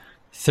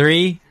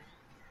3,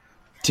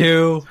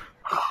 2,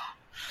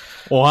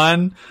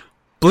 1.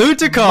 Blue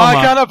Tacoma. My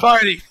kind of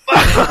party.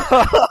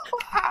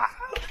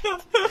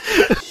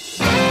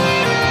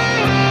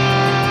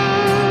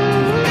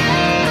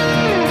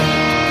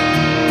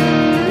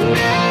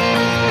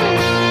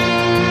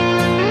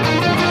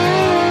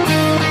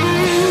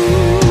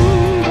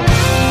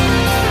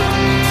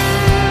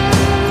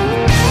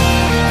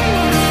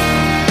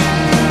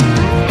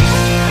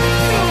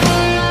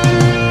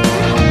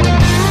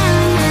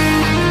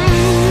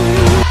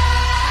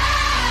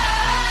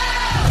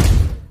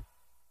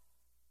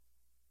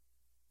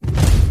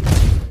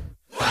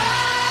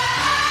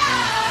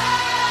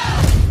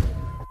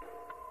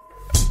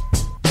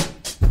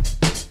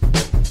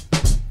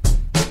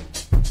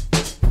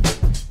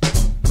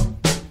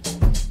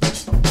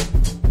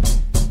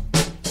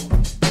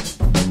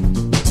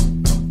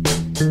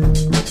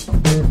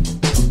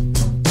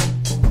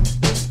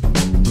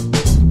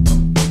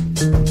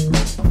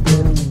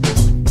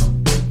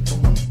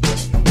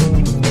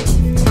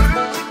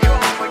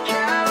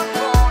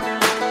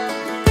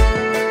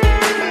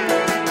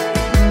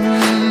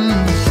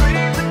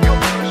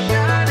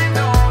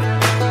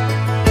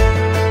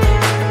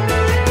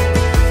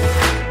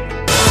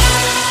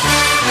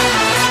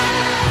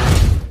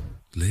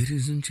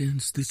 Ladies and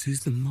gents, this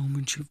is the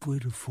moment you've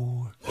waited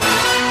for.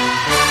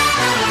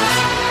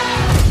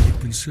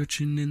 You've been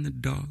searching in the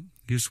dark,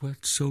 your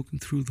sweat soaking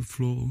through the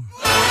floor.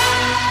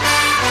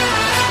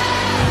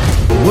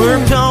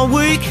 Worked all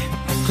week,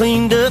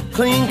 cleaned up,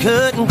 clean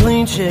cut, and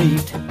clean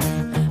shaved.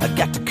 I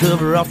got the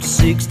cover off the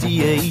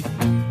 68.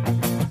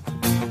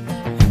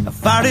 I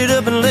fired it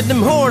up and let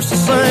them horses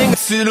sing.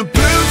 It's in a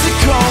blue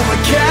Tacoma,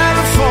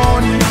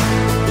 California,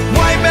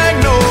 white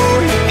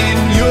magnolia in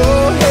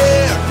your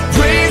hair,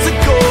 rays of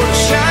gold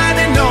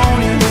shining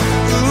on you.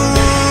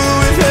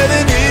 Ooh, if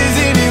heaven is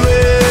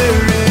anywhere.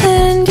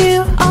 And you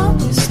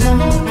always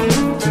know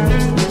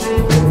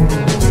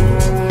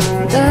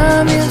that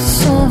I'm your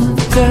summer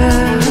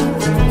girl.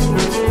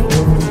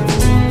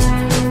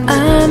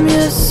 I'm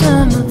your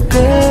summer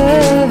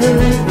girl.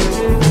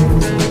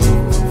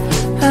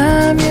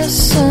 I'm your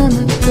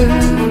summer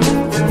girl.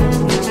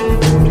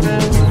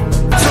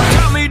 So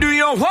tell me, do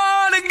you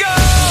wanna go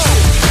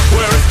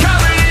where it's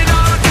covered in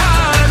all the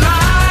color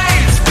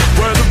lines,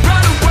 where the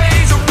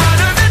runaways are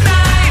running the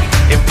night?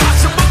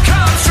 Impossible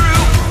comes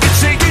true, it's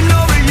taking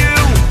over you.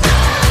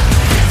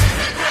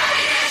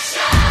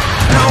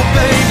 No,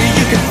 baby,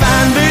 you can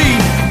find me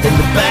in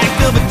the back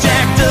of a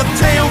jacked up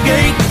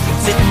tailgate,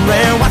 sitting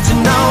there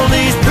watching all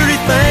these pretty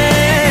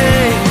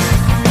things.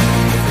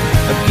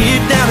 I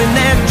get down in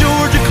that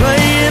Georgia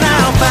clay and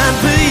I'll find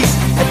peace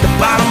at the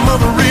bottom of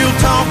a real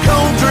tall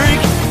cold drink.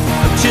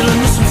 I'm chilling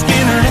with some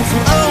Skinner and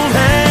some old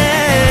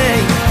hay.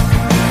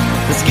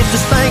 Let's get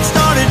this thing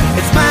started,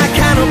 it's my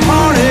kind of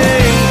party.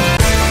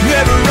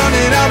 Never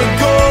running out of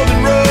golden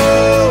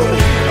road,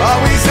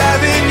 always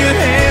having your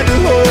hand to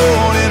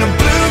hold in a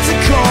blue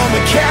Tacoma,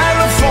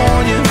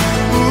 California.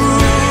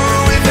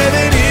 Ooh, if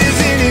heaven is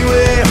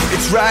anywhere,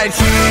 it's right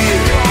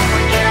here.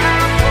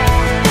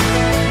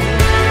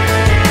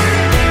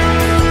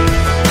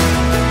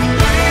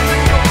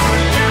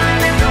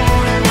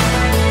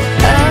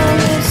 I'm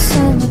your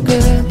summer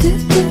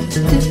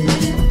girl.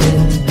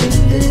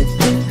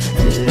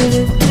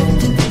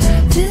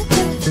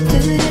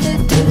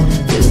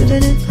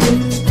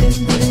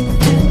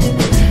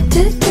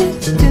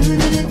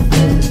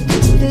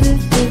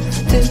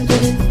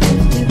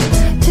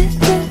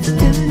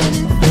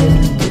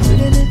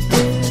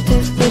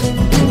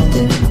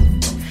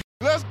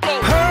 Let's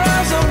go. Her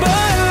eyes are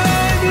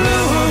burning like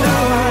blue.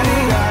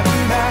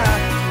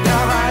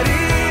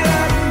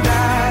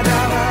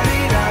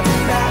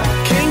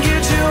 Can't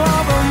get you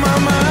off of my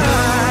mind.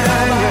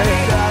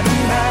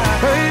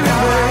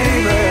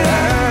 Baby,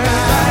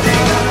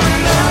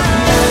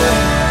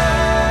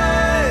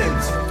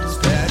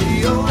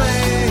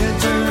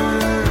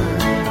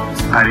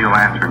 Patio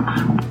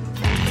Lanterns.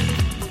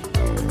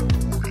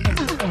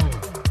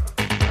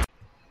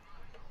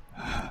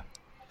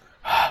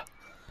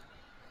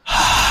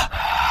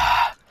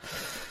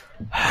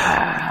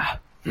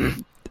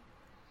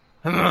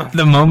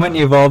 The moment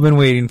you've all been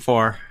waiting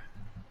for.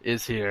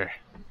 Is here.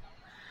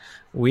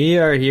 We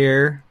are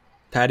here,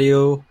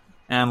 Patio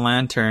and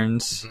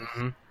Lanterns,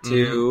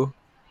 to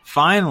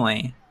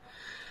finally,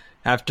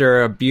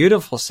 after a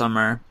beautiful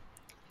summer,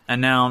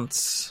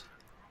 announce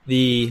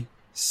the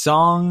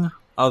Song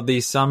of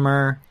the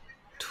Summer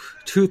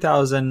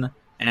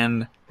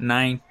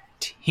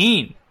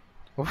 2019.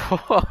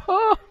 What?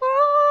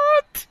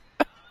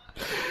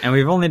 And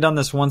we've only done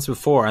this once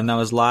before, and that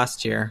was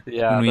last year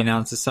Yeah, when we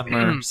announced the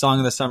summer Song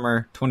of the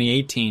Summer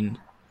 2018. That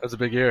was a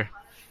big year.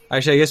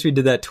 Actually, I guess we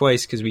did that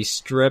twice because we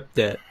stripped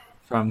it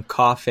from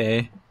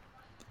Coffee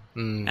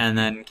and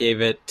then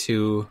gave it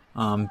to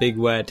Big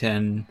Wet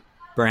and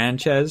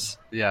Branches.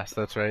 Yes,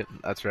 that's right.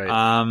 That's right.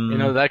 Um,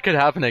 that could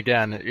happen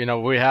again.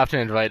 We have to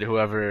invite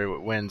whoever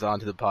wins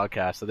onto the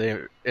podcast.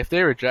 So if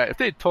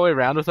they toy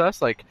around with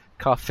us like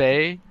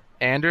Cafe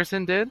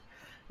Anderson did,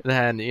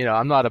 then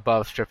I'm not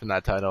above stripping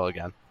that title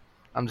again.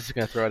 I'm just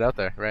gonna throw it out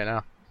there right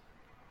now.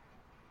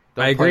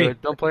 I agree.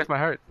 Don't play with my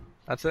heart.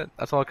 That's it.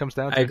 That's all it comes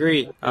down to. I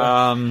agree.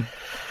 Yeah.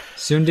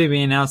 Soon to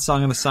be announced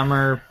Song of the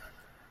Summer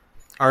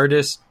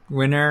artist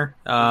winner.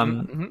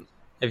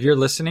 If you're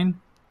listening,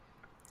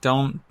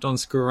 don't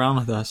screw around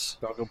with us.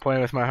 Don't go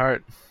playing with my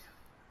heart.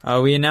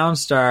 We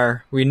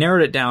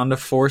narrowed it down to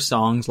 4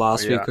 songs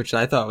last week, which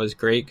I thought was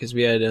great because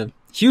we had a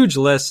huge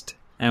list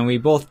and we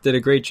both did a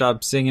great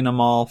job singing them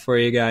all for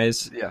you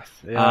guys. Yes.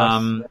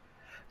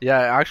 Yeah,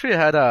 I actually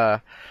had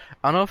I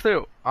don't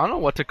know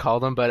what to call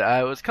them, but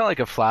it was kind of like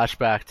a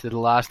flashback to the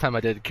last time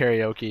I did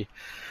karaoke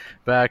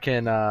back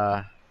in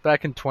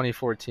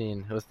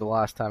 2014. It was the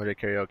last time I did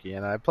karaoke,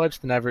 and I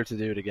pledged never to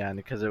do it again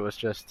because it was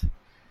just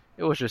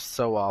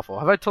so awful.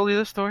 Have I told you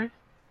this story?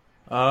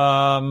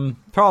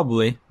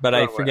 Probably, but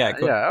I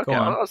forget. Okay.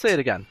 I'll say it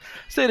again.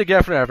 Say it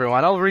again for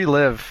everyone. I'll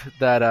relive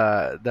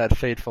that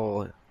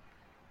fateful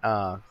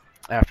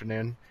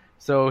afternoon.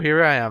 So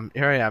here I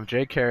am,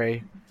 Jake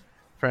Carey,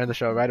 friend of the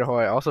show, Ryder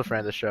Hoy, also friend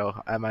of the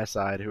show, at my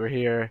side. We're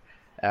here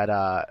at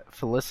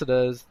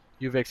Felicitas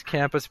UVic's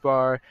campus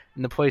bar,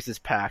 and the place is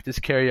packed. It's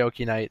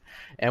karaoke night,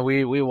 and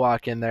we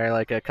walk in there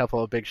like a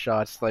couple of big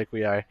shots, like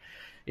we are.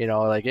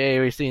 Like, hey,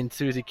 we've seen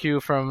Susie Q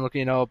from,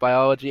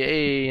 biology,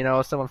 hey,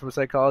 someone from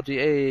psychology,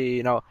 hey,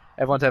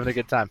 everyone's having a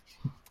good time.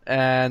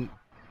 And,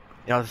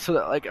 so,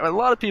 like, a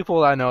lot of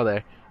people I know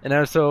there. And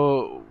then,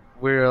 so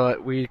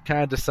we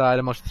kind of decide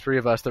amongst the 3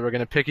 of us that we're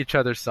going to pick each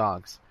other's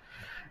songs.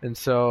 And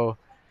so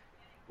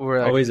we're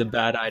like, always a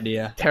bad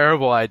idea.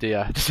 Terrible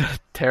idea. Just a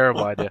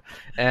terrible idea.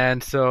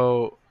 And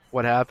so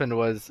what happened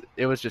was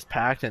it was just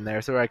packed in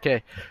there. So we're like,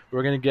 okay,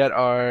 we're going to get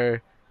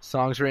our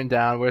songs written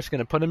down. We're just going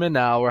to put them in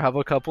now. We'll have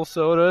a couple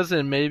sodas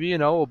and maybe,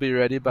 we'll be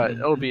ready, but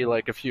it'll be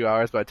like a few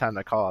hours by the time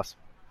they call us.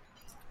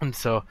 And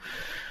so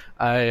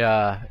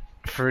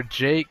for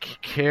Jake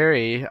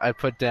Carey, I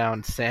put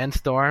down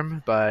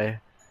Sandstorm by,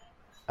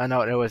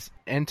 it was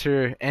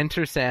Enter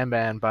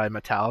Sandman by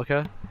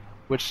Metallica,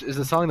 which is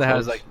a song that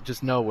has like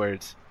just no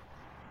words,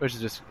 which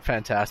is just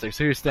fantastic.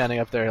 So you're standing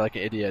up there like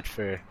an idiot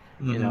for,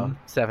 7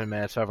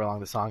 minutes, however long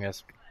the song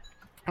is.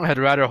 I had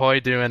Ryder Hoy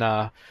doing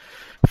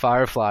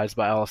Fireflies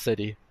by Owl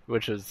City,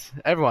 which is,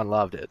 everyone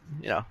loved it.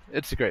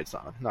 It's a great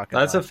song.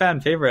 That's a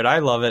fan favorite. I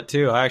love it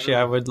too. Actually,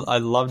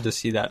 I'd love to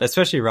see that,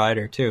 especially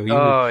Ryder too. He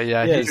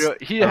has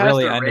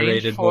really the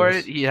underrated range for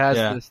voice. It. He has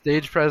the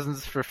stage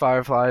presence for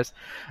Fireflies.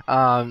 He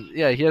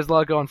has a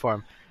lot going for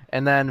him.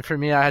 And then for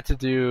me, I had to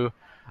do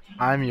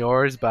I'm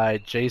Yours by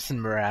Jason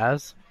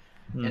Mraz.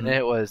 And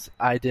it was,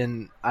 I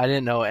didn't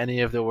know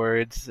any of the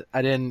words.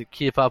 I didn't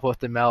keep up with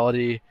the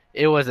melody.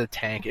 It was a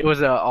tank. It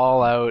was an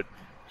all-out,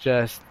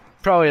 just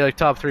probably like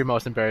top 3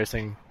 most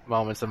embarrassing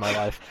moments of my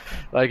life.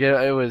 Like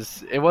it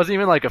wasn't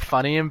even like a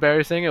funny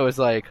embarrassing. It was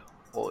like,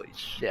 holy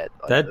shit!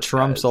 Like, that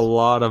trumps a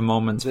lot of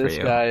moments for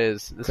you.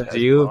 Because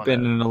you've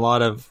been in a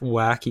lot of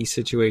wacky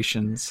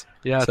situations.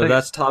 Yeah. So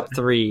that's top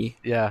 3.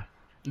 Yeah,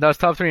 that's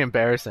top 3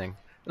 embarrassing.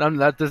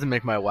 That doesn't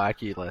make my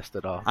wacky list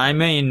at all. I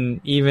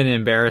mean, even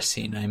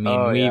embarrassing. I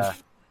mean,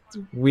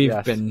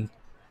 we've been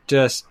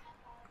just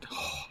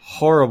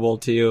horrible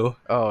to you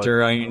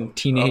during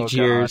teenage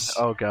years.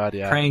 Oh god,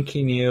 yeah.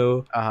 Pranking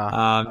you.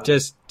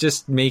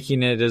 Just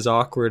making it as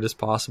awkward as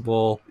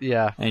possible.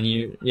 Yeah. And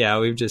It's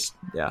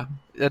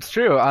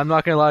true. I'm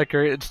not gonna lie,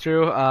 Kurt. It's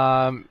true.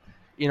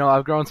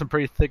 I've grown some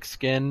pretty thick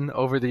skin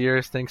over the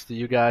years thanks to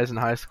you guys in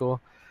high school.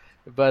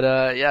 But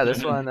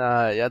this one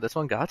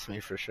got to me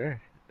for sure.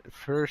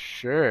 For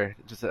sure.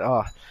 Just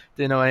didn't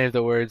know any of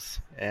the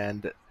words,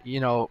 and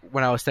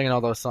when I was singing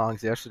all those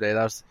songs yesterday,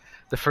 that was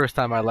the first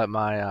time I let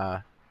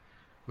my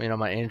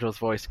my angel's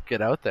voice get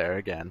out there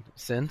again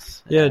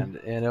since. And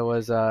it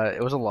was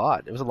a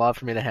lot. It was a lot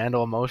for me to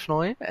handle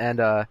emotionally, and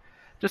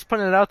just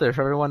putting it out there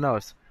so everyone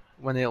knows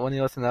when you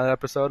listen to that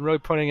episode, really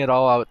putting it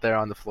all out there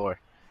on the floor.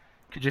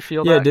 Could you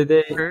feel that? Did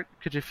they? Kurt?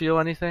 Could you feel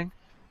anything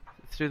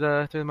through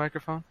the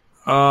microphone?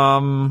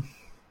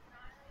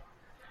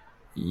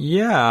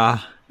 Yeah,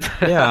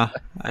 I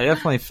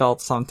definitely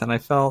felt something.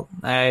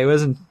 I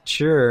wasn't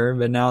sure,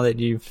 but now that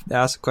you've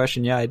asked the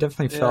question, I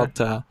definitely felt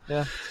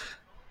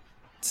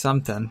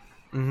something.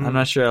 Mm-hmm. I'm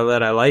not sure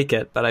that I like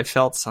it, but I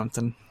felt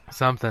something.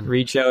 Something.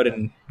 Reach out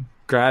and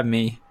grab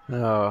me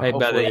right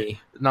by the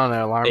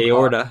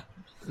aorta.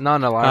 Not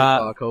an alarm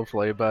clock,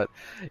 hopefully, but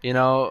it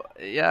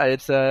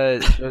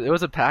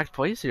was a packed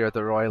place here at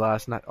the Roy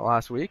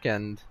last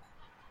weekend.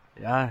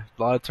 Yeah,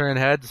 a lot of turn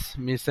heads,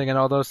 me singing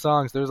all those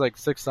songs. There was like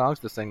 6 songs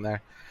to sing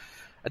there.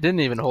 I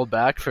didn't even hold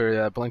back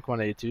for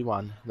Blink-182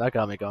 one. That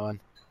got me going.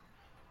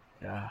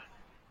 Yeah.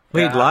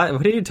 Wait,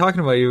 what are you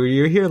talking about? You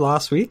were here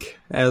last week?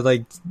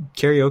 Like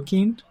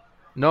karaokeing?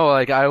 No,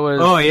 like I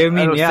was... Oh, you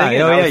mean,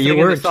 yeah. You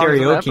were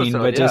karaokeing,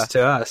 but just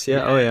to us.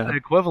 Yeah, The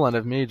equivalent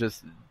of me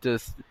just...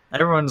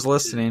 Everyone's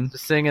listening.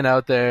 Just singing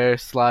out there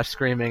 /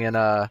 screaming in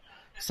a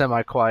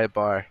semi-quiet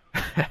bar.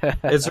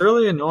 It's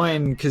really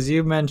annoying because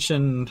you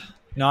mentioned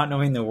not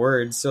knowing the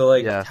words. So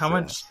like, Yes, how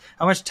much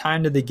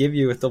time did they give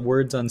you with the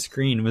words on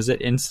screen? Was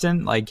it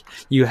instant? Like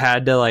you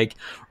had to like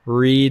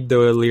read the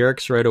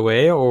lyrics right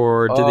away,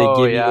 or did they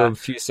give you a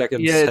few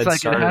seconds? Yeah, it's head like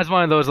start? it has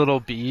one of those little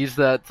bees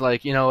that's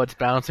like, it's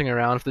bouncing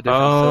around with the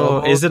different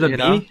Oh, syllables, is it a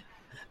bee?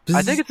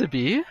 I think it's a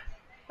bee.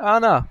 I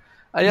don't know.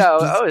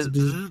 It's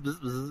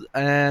bzz,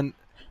 and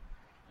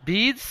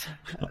beads?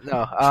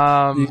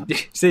 No. Did you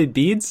say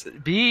beads?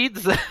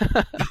 Beads?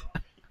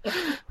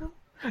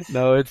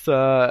 No, it's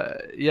so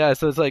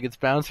it's like it's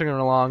bouncing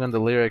along on the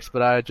lyrics,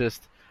 but I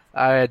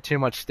had too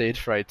much stage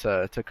fright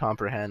to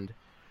comprehend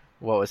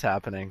what was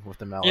happening with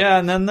the melody. Yeah,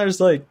 and then there's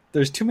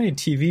too many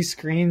TV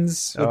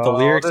screens with the Oh,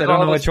 lyrics. I there's don't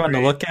all know the which one to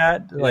look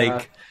at. Yeah.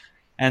 Like,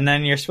 and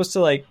then you're supposed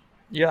to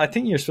I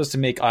think you're supposed to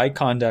make eye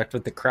contact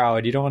with the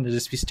crowd. You don't want to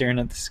just be staring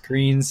at the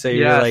screen. So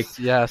you're like,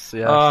 yes.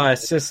 oh,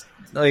 it's just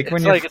like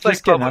when you're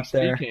just getting up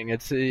there. Speaking.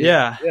 It's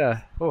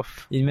Yeah.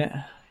 Oof.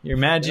 You're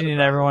imagining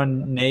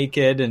everyone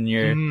naked, and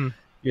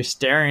you're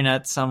staring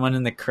at someone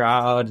in the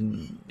crowd,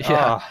 and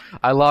Yeah.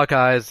 I lock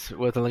eyes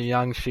with a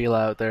young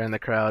Sheila out there in the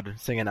crowd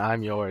singing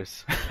 "I'm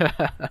Yours."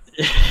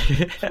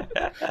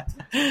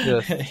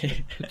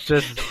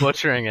 just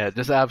butchering it,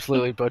 just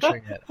absolutely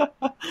butchering it.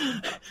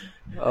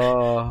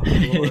 Oh,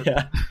 Lord.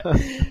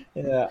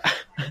 Yeah.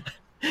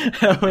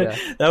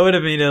 That would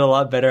have made it a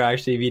lot better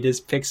actually if you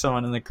just pick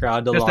someone in the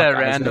crowd to Just lock at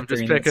eyes random, with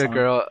just during pick that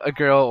song. a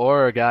girl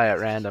or a guy at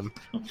random.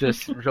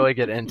 Just really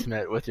get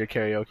intimate with your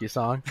karaoke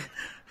song.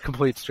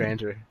 Complete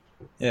stranger.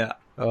 Yeah.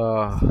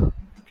 Oh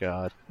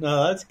God.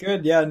 No, that's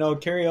good. Yeah, no,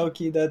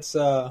 karaoke, that's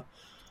a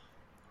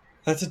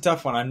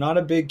tough one. I'm not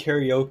a big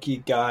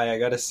karaoke guy, I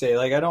gotta say.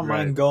 Like, I don't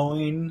mind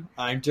going.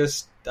 I'm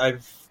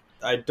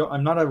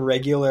not a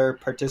regular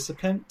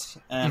participant,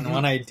 and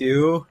when I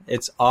do,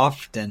 it's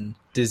often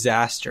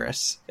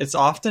disastrous.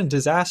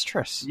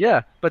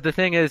 Yeah, but the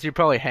thing is, you're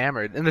probably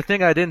hammered. And the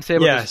thing I didn't say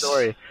about the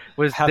story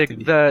was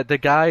the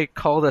guy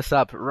called us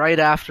up right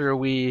after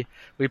we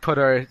put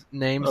our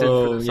names in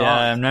for the song.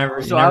 Yeah, I'm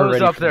never. So I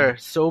was up there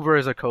sober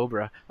as a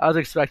cobra. I was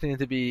expecting it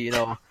to be,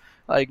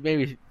 like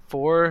maybe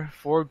four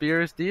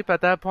beers deep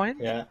at that point.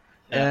 Yeah.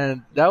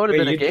 And that would have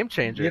been a game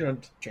changer. You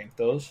don't drink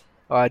those.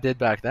 Oh, I did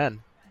back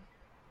then.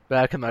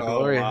 Back in my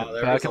glory,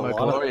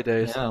 glory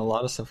days. Yeah, a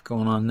lot of stuff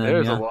going on then.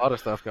 There's a lot of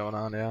stuff going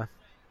on. Yeah.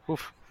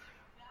 Oof.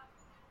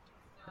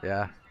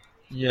 Yeah.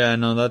 Yeah.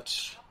 No,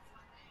 that's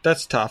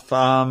tough.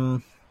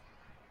 I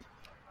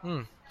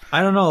don't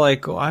know.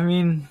 Like, I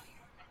mean,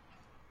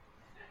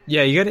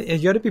 yeah, you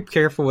gotta be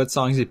careful what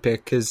songs you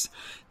pick, because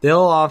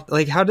they'll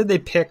like. How did they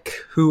pick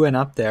who went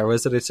up there?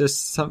 Was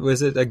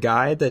it a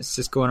guy that's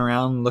just going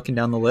around looking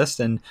down the list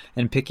and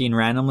picking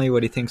randomly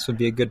what he thinks would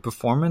be a good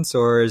performance,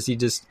 or is he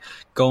just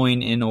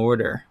going in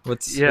order?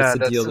 What's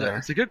the deal there?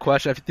 It's a good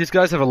question. These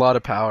guys have a lot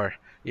of power,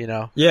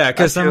 Yeah,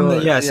 because some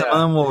of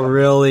them will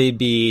really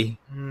be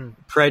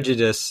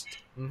prejudiced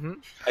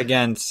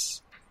against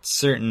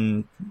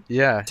certain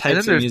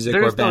types of music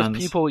or bands. There's those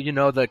people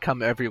that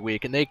come every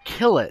week and they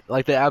kill it.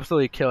 Like, they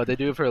absolutely kill it. They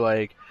do it for,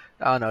 like,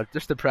 I don't know,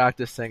 just to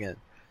practice singing,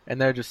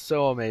 and they're just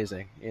so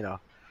amazing,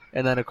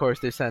 And then of course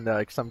they send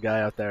like some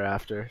guy out there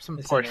after some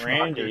poor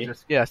Randy.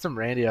 Some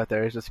Randy out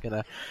there is just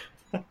gonna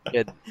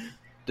get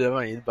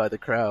dominated by the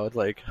crowd.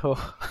 Like,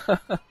 oh.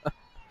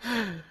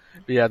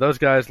 But yeah, those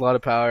guys, a lot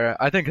of power.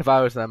 I think if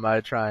I was them,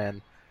 I'd try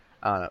and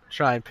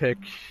pick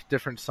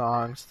different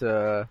songs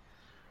to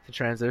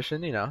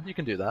transition. You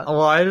can do that.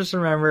 Well, I just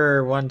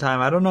remember one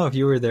time, I don't know if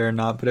you were there or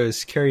not, but it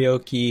was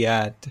karaoke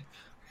at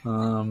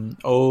Flanagan's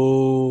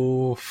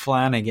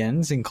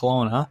in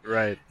Kelowna.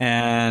 Right.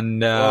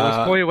 And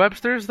was Corey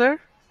Webster's there?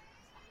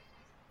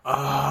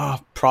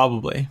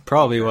 Probably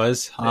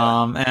was.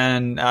 Yeah.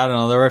 And I don't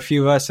know, there were a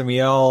few of us, and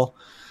we all,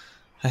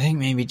 I think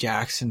maybe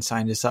Jackson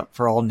signed us up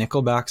for all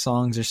Nickelback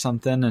songs or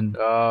something. And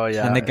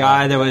and the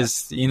guy that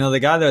was, the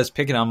guy that was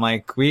picking them,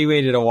 like, we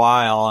waited a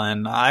while,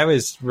 and I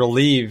was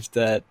relieved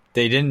that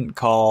they didn't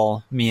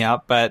call me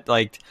up, but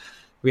like,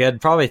 we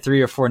had probably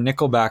 3 or 4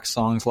 Nickelback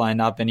songs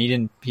lined up, and he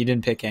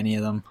didn't pick any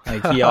of them.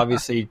 Like, he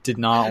obviously did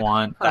not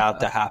want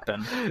that to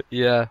happen.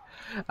 Yeah,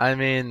 I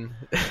mean,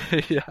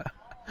 yeah,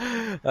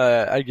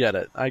 I get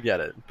it,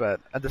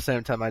 but at the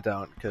same time, I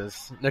don't,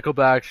 because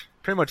Nickelback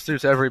pretty much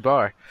suits every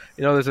bar.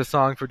 There's a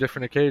song for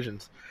different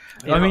occasions.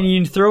 I mean,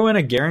 you throw in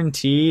a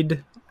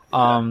guaranteed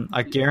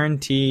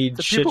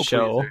shit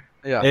show.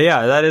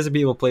 Yeah, that is a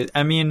people pleaser.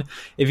 I mean,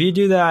 if you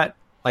do that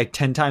like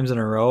 10 times in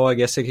a row, I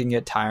guess it can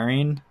get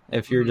tiring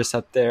if you're just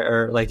up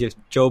there, or like if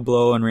Joe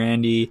Blow and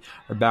Randy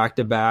are back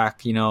to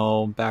back,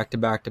 back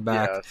to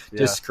back,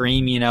 just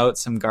screaming out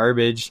some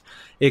garbage,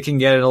 it can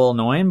get a little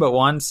annoying. But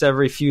once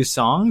every few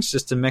songs,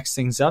 just to mix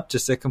things up,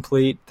 just a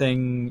complete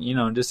thing,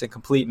 just a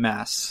complete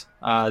mess.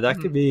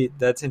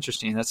 That's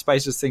interesting. That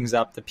spices things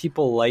up. The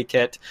people like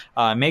it.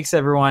 It makes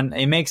everyone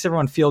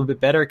feel a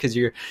bit better, because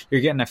you're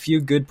getting a few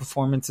good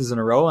performances in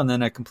a row, and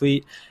then a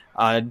complete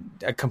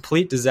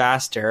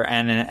disaster,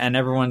 and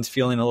everyone's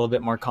feeling a little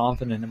bit more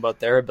confident about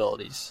their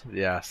abilities.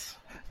 Yes,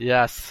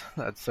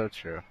 that's so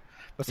true.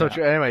 That's so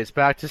true. Anyways,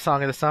 back to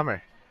Song of the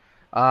Summer.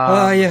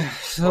 Yeah.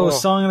 So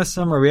Song of the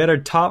Summer. We had our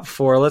top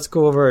 4. Let's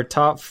go over our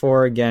top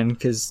 4 again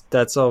because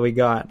that's all we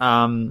got.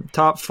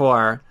 Top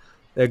 4: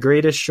 The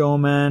Greatest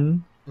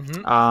Showman,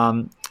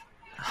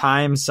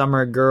 Haim,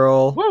 Summer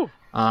Girl. Woo!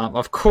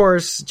 Of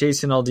course,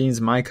 Jason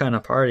Aldean's My Kind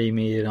of Party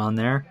made it on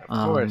there.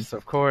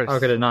 Of course. How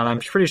could it not? I'm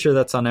pretty sure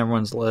that's on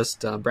everyone's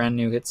list. Brand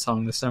new hit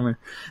song this summer.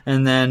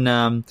 And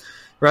then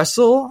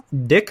Russell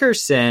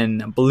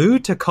Dickerson, Blue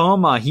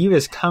Tacoma. He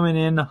was coming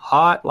in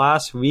hot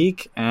last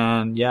week,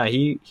 and yeah,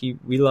 we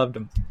loved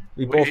him.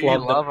 We both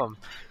loved him.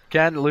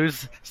 Can't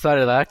lose sight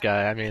of that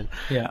guy. I mean,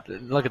 yeah.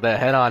 Look at that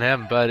head on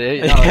him, but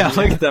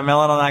look at that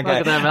melon on that guy. Look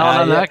at that melon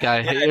on that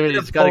guy.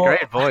 He's got a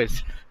great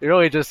voice. It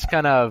really just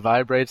kind of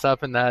vibrates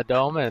up in that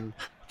dome and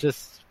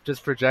just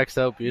projects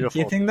out beautiful. Do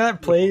you think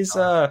that plays?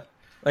 I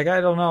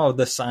don't know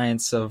the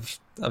science of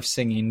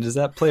singing. Does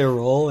that play a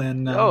role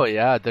in? Oh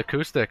yeah, the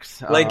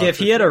acoustics. If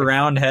he had a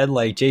round head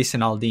like Jason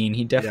Aldean,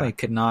 he definitely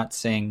could not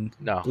sing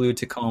Blue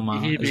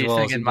Tacoma. He'd be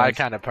singing My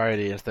Kind of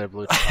Party instead of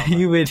Blue Tacoma.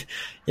 He would,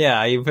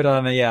 yeah. You put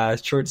on a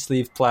short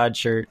sleeve plaid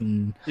shirt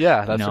and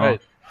that's right.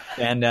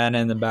 Bandana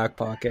in the back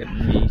pocket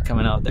and me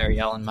coming out there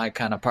yelling My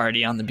Kind of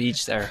Party on the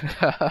beach there.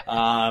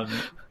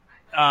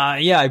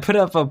 We put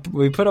up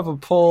a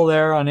poll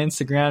there on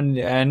Instagram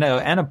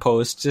and a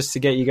post just to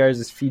get you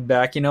guys'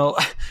 feedback.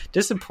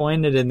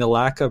 Disappointed in the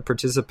lack of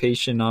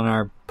participation on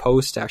our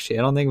post. Actually,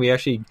 I don't think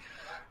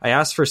I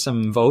asked for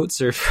some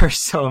votes or for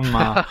some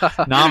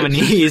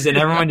nominees, and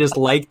everyone just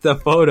liked the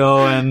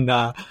photo.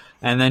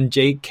 And then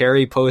Jake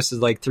Carey posted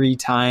like 3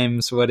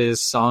 times what his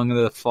song of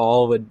the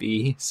fall would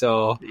be.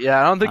 So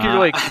yeah, I don't think you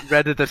really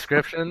read the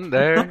description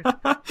there,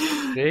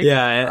 Jake.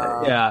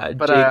 Yeah.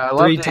 But Jake, I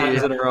love 3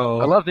 times in a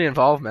row. I love the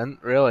involvement,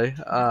 really.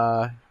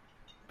 But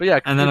yeah,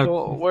 and then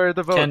where are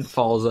the votes? Kent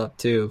falls up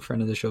too.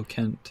 Friend of the show,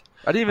 Kent.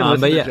 I didn't even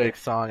listen to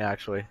Jake's song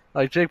actually.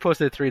 Like Jake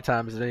posted it 3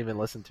 times, I didn't even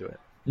listen to it.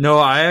 No,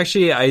 I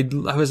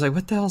was like,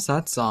 what the hell's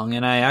that song?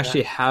 And I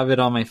actually have it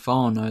on my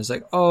phone. I was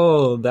like,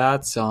 oh,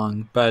 that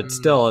song. But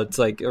still, it's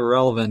like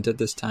irrelevant at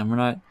this time.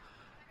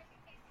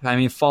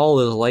 Fall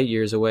is light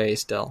years away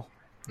still.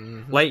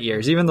 Mm-hmm. Light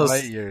years. Even though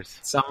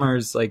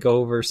summer's like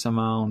over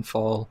somehow and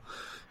fall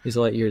is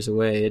light years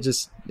away. It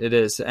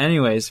is.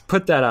 Anyways,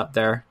 put that up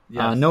there.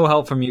 Yes. No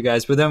help from you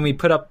guys. But then we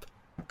put up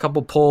a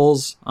couple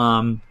polls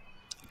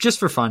just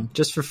for fun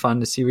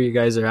to see where you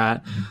guys are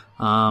at.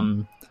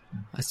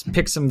 I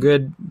picked some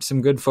good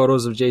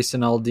photos of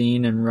Jason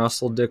Aldean and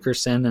Russell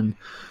Dickerson,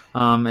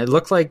 and it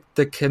looked like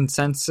the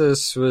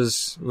consensus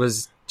was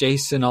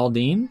Jason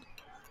Aldean.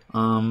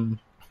 It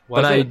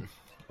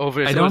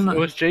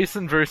was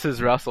Jason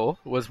versus Russell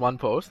was one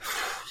post.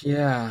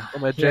 Yeah.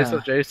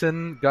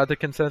 Jason got the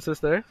consensus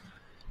there.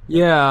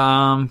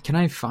 Yeah. Can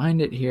I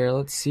find it here?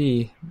 Let's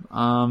see.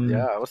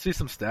 Let's see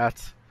some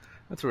stats.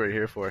 That's what we're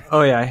here for.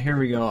 Oh yeah, here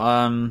we go.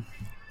 Can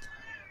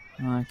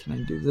I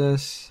do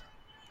this?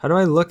 How do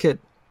I look at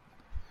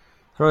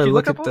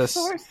this?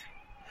 Stories?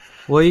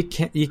 Well,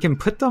 you can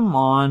put them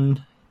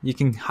on. You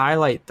can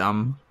highlight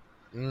them.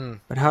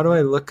 But how do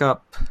I look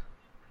up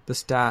the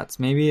stats?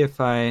 Maybe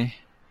if I.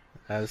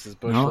 This is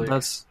Bush No, League.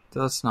 that's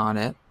not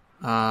it.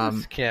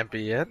 This can't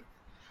be it.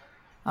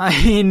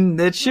 I mean,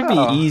 it should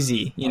be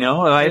easy. If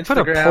I put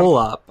a poll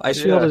up, I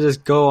should be able to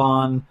just go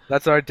on.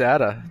 That's our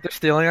data. They're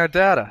stealing our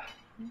data.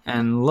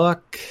 And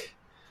look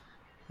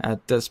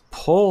at this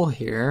poll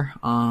here.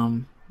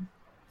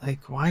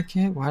 Why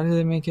do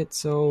they make it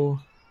so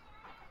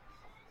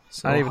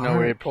I don't even know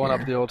where you're pulling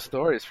up the old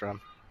stories from.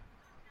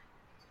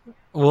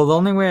 Well, the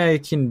only way I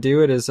can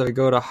do it is I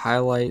go to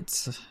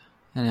highlights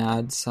and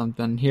add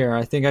something. Here,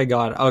 I think I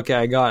got it. Okay,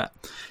 I got it.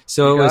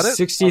 So it was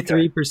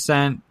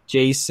 63%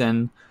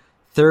 Jason,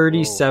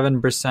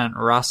 37%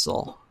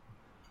 Russell.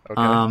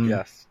 Okay,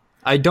 yes.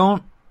 I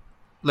don't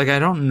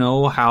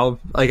know how...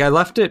 I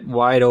left it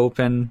wide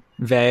open,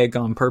 vague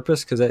on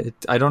purpose, because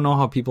I don't know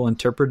how people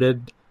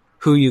interpreted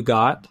who you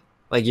got.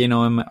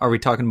 Are we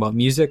talking about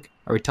music?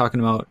 Are we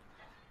talking about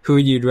who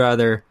you'd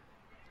rather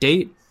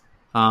date?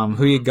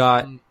 Who you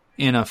got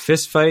in a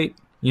fist fight?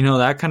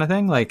 That kind of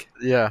thing?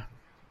 Yeah.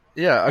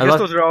 I guess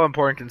those are all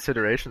important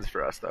considerations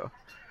for us, though.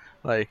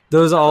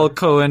 Those all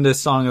go into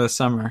Song of the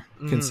Summer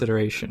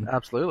consideration.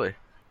 Absolutely.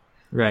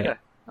 Right. Yeah.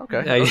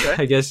 Okay.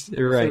 I guess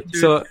you're right.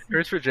 So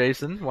 2/3 for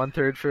Jason,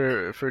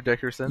 1/3 for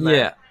Dickerson.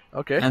 Yeah.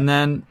 Okay. And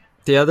then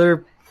the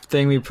other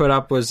thing we put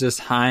up was just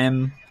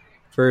Haim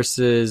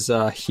versus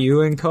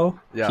Hugh and Co.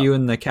 Yeah. Hugh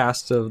and the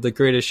cast of The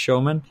Greatest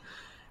Showman.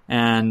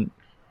 And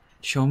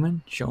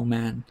Showman.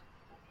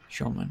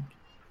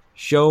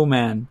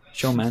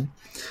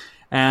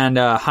 And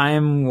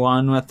Haim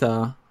won with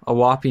a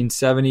whopping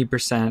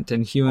 70%,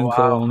 and Hugh and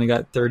Co. only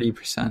got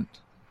 30%.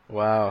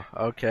 Wow.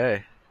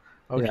 Okay.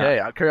 I'm just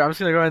going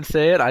to go ahead and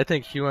say it. I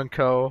think Hugh and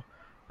Co.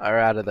 are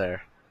out of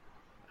there.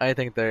 I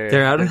think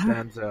they're out of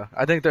there?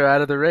 I think they're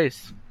out of the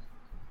race.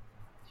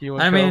 Hugh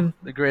and Co.,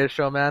 The Greatest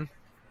Showman.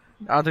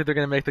 I don't think they're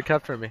going to make the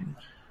cut for me.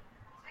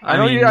 I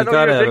know you're a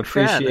big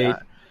fan.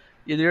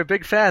 You're a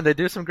big fan. They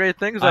do some great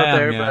things out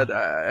there, but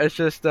it's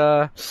just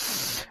I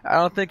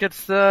don't think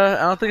it's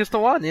the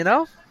one. You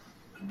know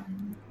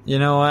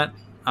what?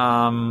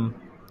 I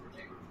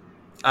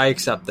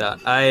accept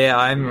that.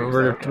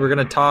 We're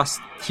gonna toss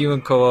Hugh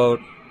and Co out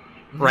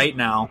right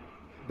now.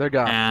 They're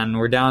gone. And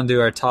we're down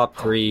to our top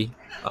 3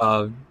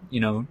 of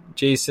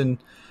Jason,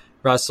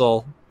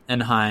 Russell,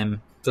 and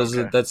Heim.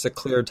 That's a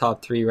clear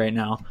top 3 right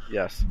now.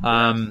 Yes.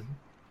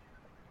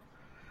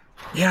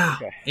 Yeah.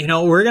 Okay.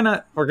 We're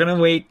gonna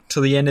wait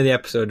till the end of the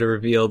episode to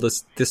reveal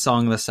this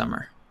song of the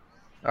summer.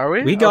 Are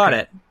we? We got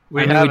it.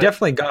 We we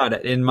definitely got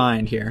it in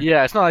mind here.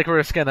 Yeah, it's not like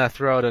we're just gonna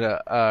throw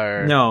out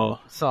our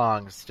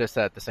songs just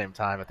at the same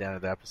time at the end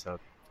of the episode.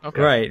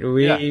 Okay. Right.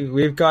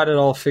 We've got it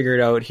all figured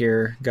out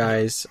here,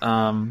 guys.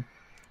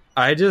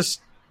 I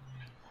just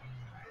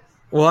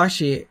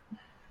wanted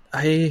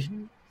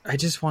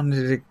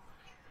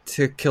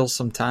to kill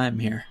some time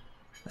here.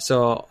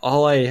 So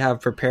all I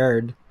have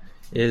prepared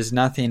is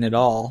nothing at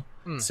all.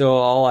 So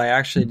all I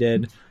actually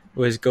did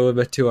was go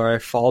to our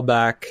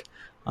fallback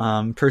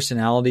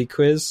personality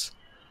quiz.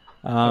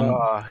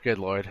 Oh, good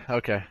Lord.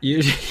 Okay.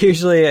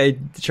 Usually I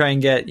try and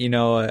get,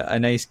 a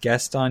nice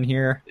guest on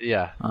here.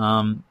 Yeah.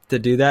 To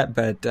do that,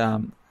 but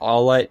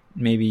I'll let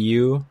maybe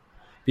you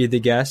be the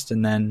guest,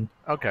 and then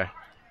okay.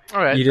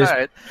 All right. All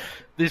right.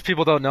 These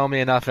people don't know me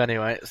enough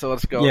anyway, so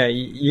let's go. Yeah,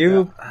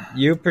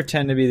 you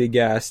pretend to be the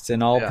guest,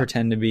 and I'll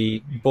pretend to be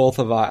both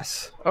of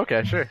us.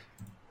 Okay, sure.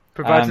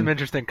 Provide some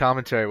interesting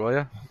commentary, will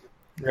you?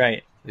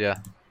 Right. Yeah.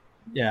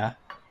 Yeah.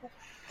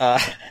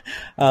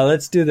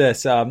 Let's do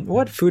this.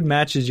 What food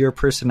matches your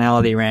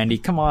personality, Randy?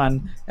 Come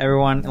on,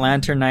 everyone.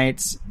 Lantern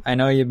Nights. I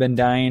know you've been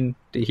dying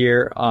to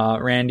hear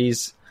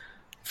Randy's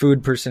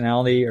food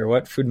personality, or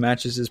what food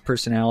matches his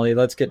personality.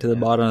 Let's get to the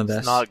bottom of this.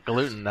 It's not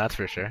gluten, that's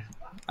for sure.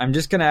 I'm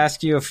just going to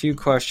ask you a few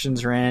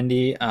questions,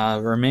 Randy.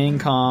 Remain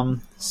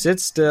calm. Sit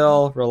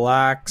still.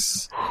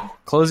 Relax.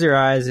 Close your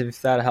eyes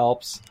if that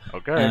helps.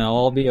 Okay. And it'll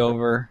all be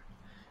over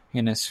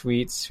in a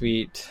sweet,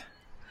 sweet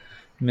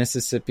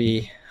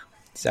Mississippi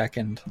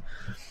second.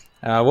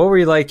 What were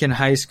you like in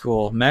high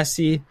school?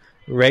 Messy,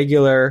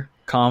 regular,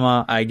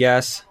 I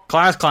guess,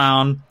 class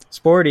clown,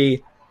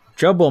 sporty,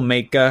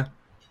 troublemaker,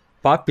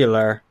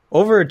 popular,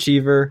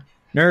 overachiever,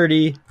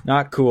 nerdy,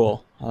 not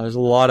cool. There's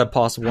a lot of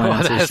possible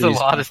answers. There's a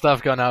lot of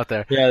stuff going out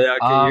there. Yeah,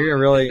 okay, you're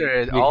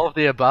really... all of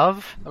the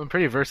above? I'm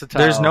pretty versatile.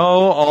 There's no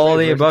all of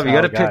the above. You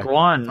got to pick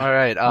one. All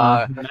right.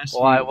 Well,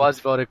 I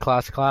was voted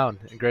class clown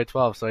in grade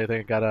 12, so I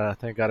think I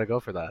gotta go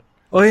for that.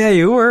 Oh, yeah,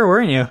 you were,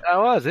 weren't you? I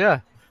was,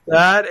 yeah.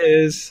 That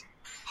is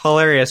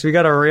hilarious. We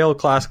got a real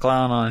class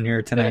clown on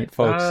here tonight,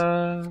 folks.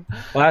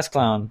 Class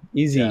clown.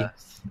 Easy.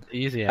 Yes.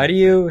 Easy. How do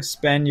you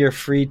spend your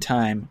free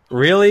time?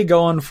 Really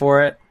going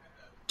for it,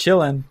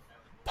 chilling,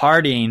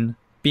 partying,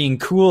 being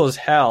cool as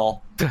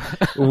hell,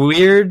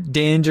 weird,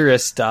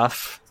 dangerous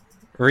stuff,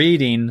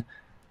 reading,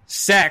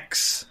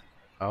 sex,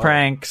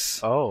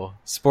 pranks,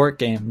 sport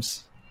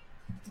games.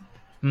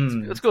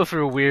 Let's go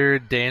through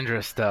weird,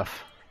 dangerous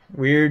stuff.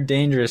 Weird,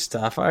 dangerous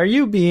stuff. Are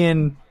you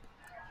being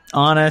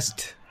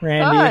honest,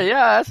 Randy?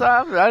 Yeah,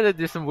 I did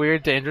do some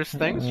weird, dangerous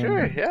things.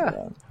 Sure,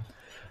 yeah.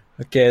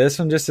 Okay, this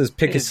one just says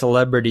pick a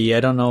celebrity. I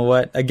don't know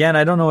what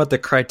the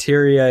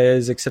criteria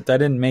is, except I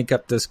didn't make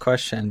up this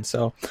question.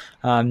 So,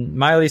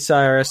 Miley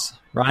Cyrus,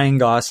 Ryan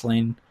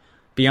Gosling,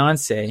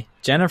 Beyonce,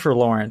 Jennifer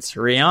Lawrence,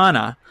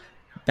 Rihanna,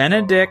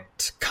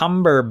 Benedict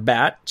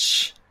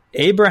Cumberbatch,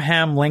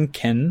 Abraham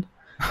Lincoln,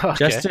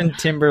 Justin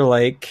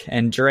Timberlake,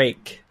 and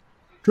Drake.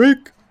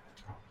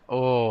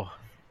 Oh.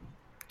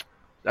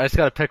 I just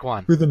got to pick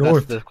one. Through the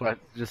north.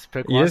 Just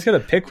pick one. You just got to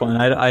pick one.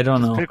 I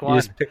don't know. Pick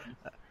one.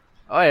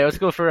 Oh, yeah, let's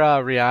go for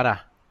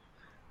Rihanna.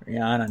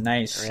 Rihanna,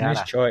 nice.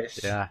 Nice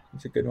choice. Yeah.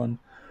 That's a good one.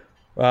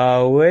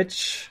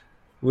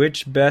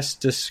 Which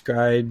best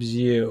describes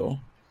you?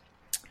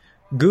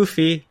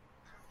 Goofy,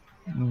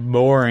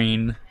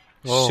 boring,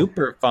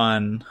 super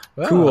fun,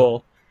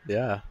 cool.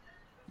 Yeah.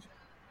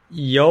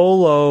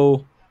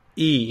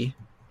 YOLO-E,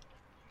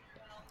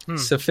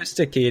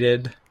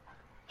 sophisticated,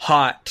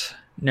 hot,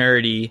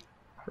 nerdy,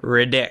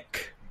 ridic.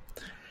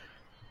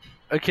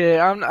 Okay,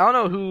 I don't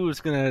know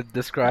who's gonna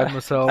describe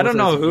themselves. I don't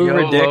know who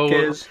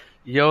ridic is.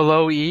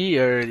 YOLO-E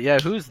or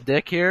who's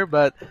Dick here?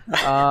 But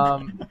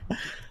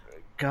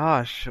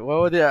gosh,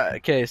 what would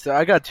okay? So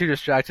I got too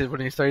distracted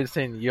when he started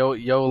saying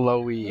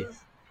YOLO-E.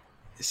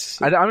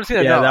 I'm just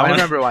gonna know. I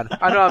remember one.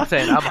 I know what I'm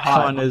saying. I'm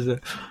hot. One is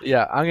it?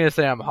 Yeah, I'm gonna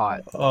say I'm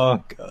hot.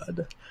 Oh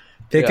god.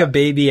 Pick a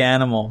baby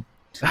animal.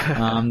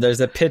 There's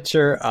a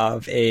picture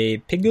of a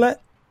piglet.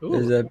 Ooh.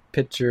 There's a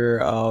picture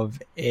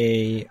of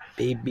a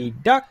baby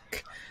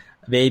duck,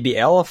 a baby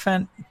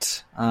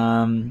elephant.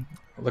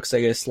 Looks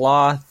like a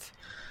sloth,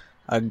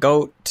 a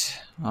goat,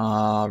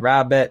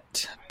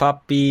 rabbit,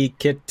 puppy,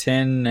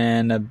 kitten,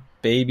 and a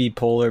baby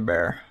polar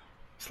bear.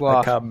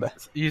 Sloth. A cub.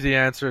 Easy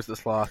answer is the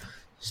sloth.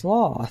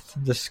 Sloth.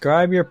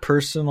 Describe your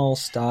personal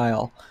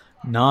style.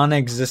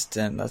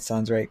 Non-existent. That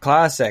sounds right.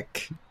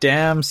 Classic.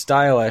 Damn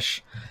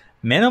stylish.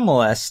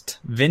 Minimalist.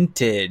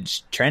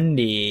 Vintage.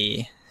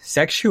 Trendy.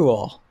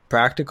 Sexual.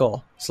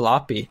 Practical.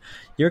 Sloppy.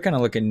 You're kind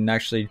of looking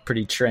actually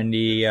pretty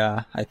trendy,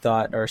 I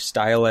thought, or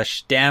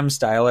stylish. Damn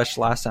stylish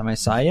last time I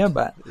saw you,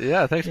 but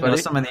yeah, thanks, buddy.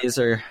 Some of these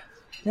are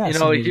Yeah, You know,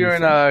 somebody here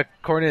in different.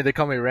 Courtney, they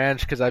call me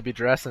Ranch because I be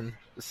dressing.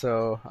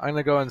 So I'm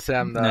gonna go and say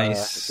I'm the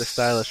Nice. the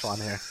stylish one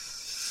here.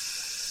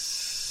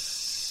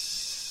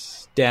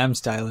 Damn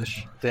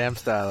stylish. Damn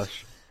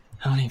stylish.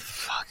 How many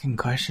fucking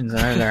questions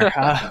are there?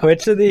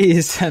 Which of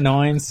these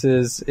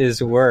annoyances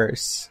is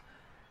worse?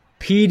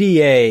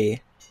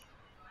 PDA,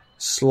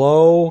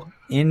 slow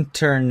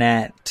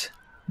internet,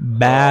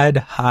 bad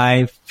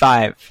high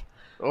five,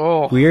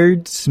 Oh,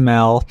 weird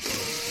smell,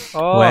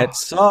 oh, wet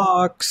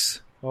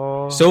socks,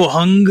 oh. so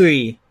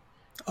hungry,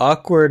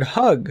 awkward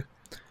hug,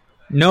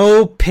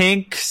 no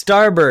pink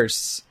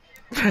starbursts,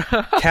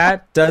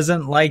 cat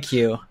doesn't like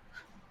you.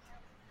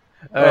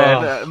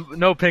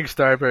 No pink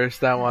Starburst.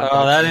 That one.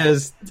 Oh, that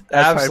is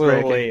That's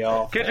absolutely heartbreaking.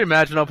 awful. Could you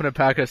imagine opening a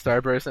pack of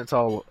Starburst and it's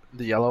all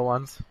the yellow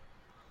ones?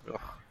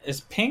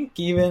 Is pink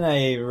even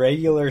a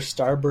regular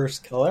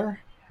starburst color?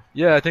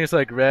 Yeah, I think it's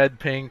like red,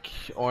 pink,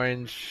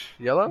 orange,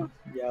 yellow.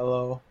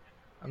 Yellow.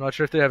 I'm not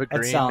sure if they have a That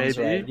green. sounds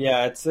Maybe. right.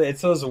 Yeah, it's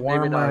those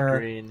Maybe not warmer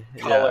green.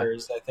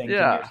 colors. I think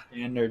Yeah. in your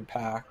standard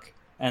pack,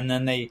 and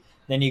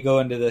then you go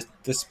into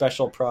the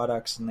special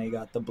products, and they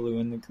got the blue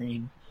and the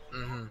green. Yeah.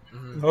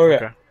 Mm-hmm.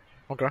 Okay.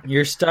 Okay.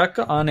 You're stuck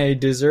on a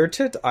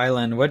deserted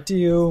island. What do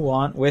you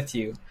want with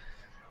you?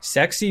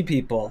 Sexy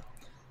people,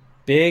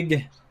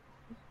 big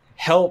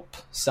help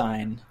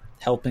sign,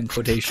 help in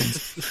quotations,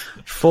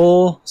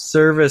 full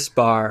service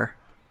bar,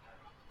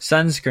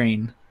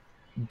 sunscreen,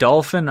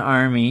 dolphin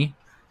army,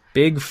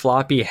 big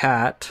floppy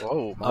hat,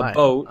 Oh my. a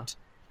boat,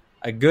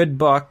 a good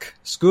book,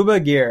 scuba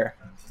gear.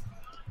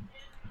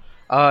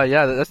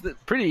 Yeah, that's a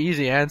pretty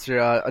easy answer.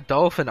 A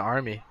dolphin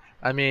army.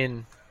 I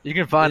mean, you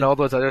can find all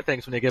those other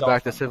things when you get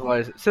back to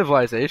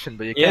civilization,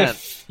 but you can't.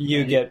 If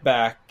you get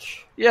back,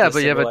 Yeah, to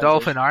but you have a civilization.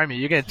 dolphin army.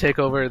 You can take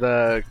over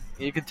the.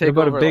 You can What take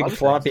about over a big lot of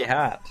floppy things.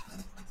 hat?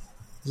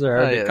 Those are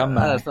hard to come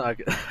by. That's not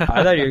good.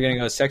 I thought you were gonna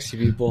go sexy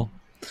people.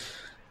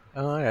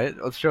 All right,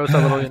 let's show us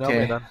how little you know Okay.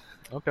 me then.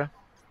 Okay.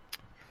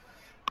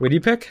 What do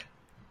you pick?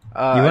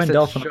 You I went said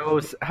dolphin. show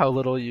us how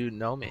little you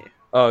know me.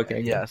 Oh, okay.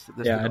 Yes.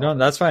 this Yeah, is I don't.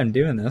 That's why I'm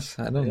doing this.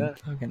 I don't Yeah.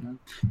 fucking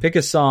know. Pick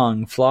a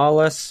song: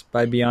 "Flawless"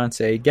 by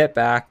Beyonce, "Get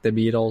Back" the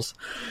Beatles,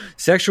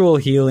 "Sexual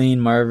Healing"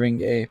 Marvin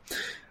Gaye,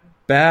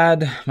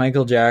 "Bad"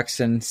 Michael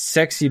Jackson,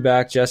 "Sexy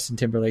Back" Justin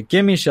Timberlake,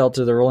 "Give Me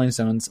Shelter" the Rolling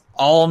Stones,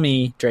 "All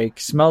Me" Drake,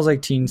 "Smells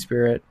Like Teen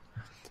Spirit"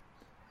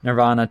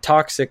 Nirvana,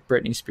 "Toxic"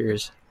 Britney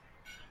Spears.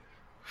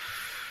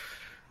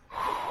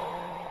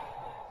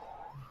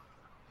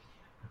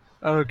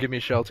 Oh, give me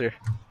shelter.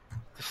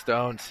 The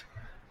Stones.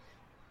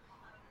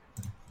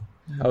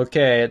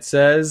 Okay, it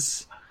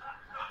says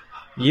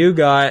you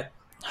got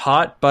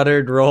hot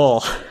buttered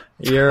roll.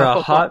 You're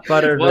a hot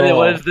buttered roll.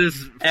 What is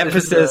this?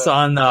 Emphasis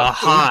on the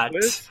hot.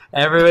 quiz?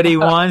 Everybody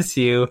wants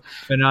you,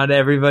 but not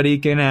everybody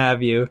can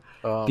have you.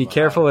 Oh, Be my.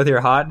 careful with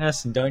your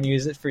hotness and don't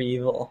use it for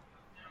evil.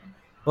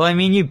 Well, I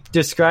mean, you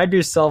described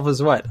yourself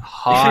as what?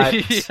 Hot.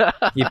 Yeah.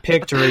 You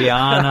picked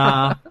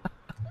Rihanna.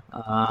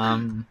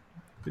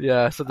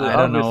 Yeah, so I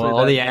don't know. obviously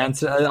All the that-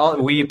 answers.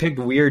 We picked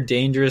weird,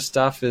 dangerous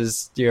stuff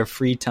as your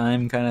free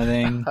time kind of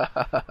thing.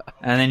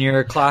 And then you're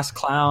a class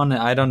clown.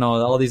 I don't know.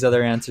 All these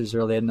other answers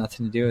really had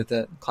nothing to do with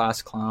it.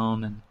 Class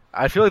clown and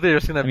I feel like they're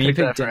just gonna I mean, you pick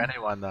that picked for it.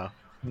 anyone though.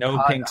 no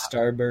Hot- pink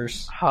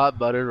starburst. Hot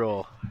butter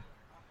roll.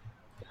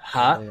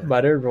 Hot Yeah.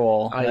 buttered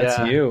roll. Oh, That's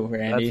yeah. you,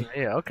 Randy. That's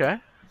me. Okay.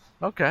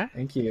 Okay.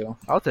 Thank you.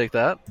 I'll take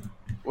that.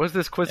 What's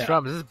this quiz Yeah.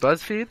 from? Is this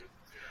BuzzFeed?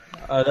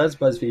 That's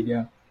BuzzFeed,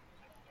 yeah.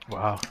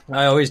 Wow.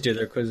 I always do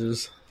their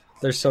quizzes.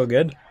 They're so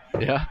good.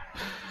 Yeah.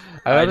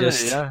 I haven't-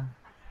 just- yeah.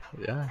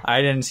 Yeah.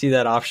 I didn't see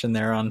that option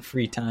there on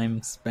free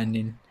time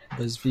spending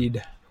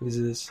BuzzFeed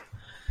quizzes,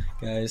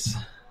 guys.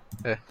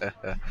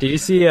 Did you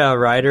see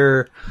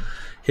Ryder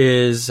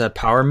his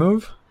power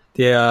move?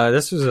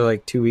 This was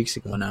like 2 weeks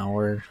ago now.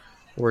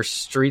 We're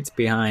streets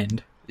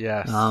behind,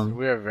 Yes. Um,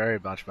 we are very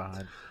much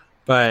behind.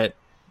 but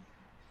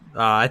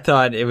I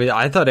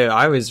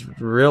was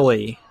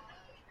really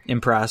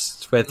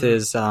impressed with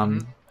his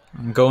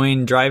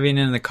driving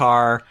in the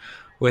car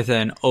with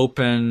an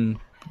open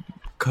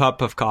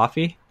cup of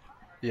coffee.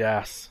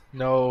 Yes.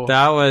 No.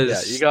 That was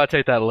yeah, you gotta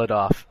take that lid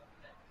off.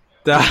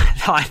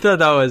 I thought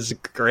that was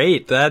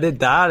great. That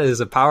is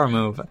a power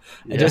move.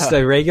 Yeah. Just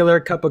a regular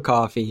cup of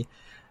coffee,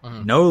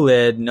 no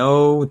lid,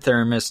 no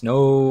thermos,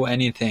 no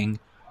anything,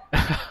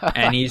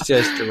 and he's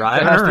just It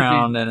driving has to be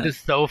around and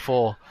just so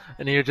full,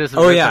 and you're just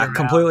oh ripping yeah, around.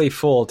 completely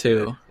full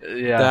too.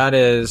 Yeah.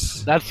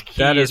 That's That's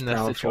key that is in this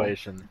powerful.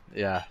 situation.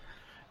 Yeah.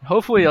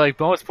 Hopefully, like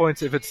bonus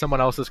points if it's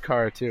someone else's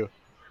car too.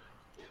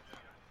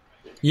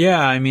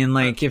 Yeah, I mean,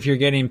 like if you're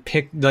getting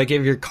picked, like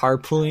if you're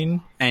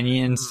carpooling and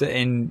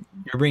and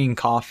you're bringing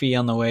coffee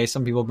on the way.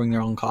 Some people bring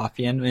their own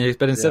coffee in,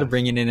 but instead of Yes.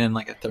 bringing it in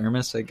like a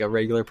thermos, like a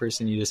regular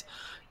person, you just,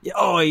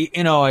 I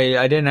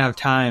didn't have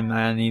time,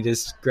 and he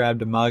just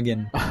grabbed a mug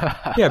and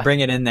yeah,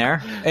 bring it in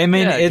there. I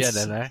mean, Yeah, it's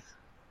get in there.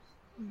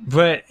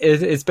 but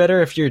it's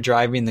better if you're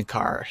driving the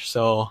car.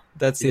 So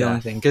that's the only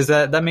Yes. thing, because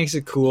that makes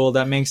it cool.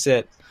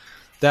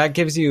 That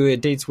gives you,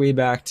 it dates way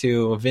back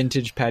to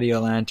vintage patio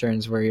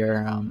lanterns where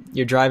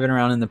you're driving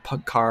around in the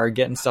car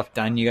getting stuff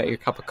done. You got your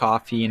cup of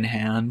coffee in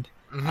hand,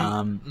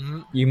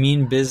 You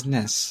mean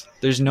business.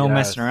 There's no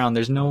messing around.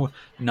 There's no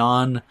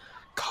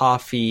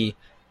non-coffee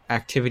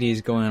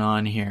activities going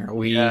on here.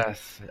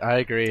 Yes, I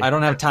agree. I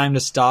don't have time to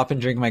stop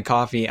and drink my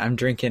coffee. I'm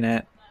drinking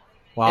it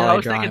while I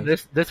was drive. thinking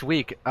this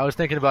week, I was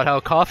thinking about how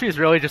coffee is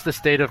really just a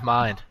state of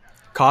mind.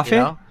 Coffee?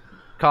 You know?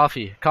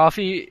 Coffee.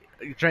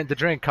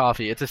 Drink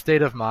coffee. It's a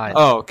state of mind.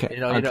 Oh, okay. You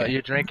know,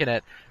 you're drinking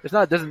it. It's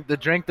not. The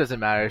drink doesn't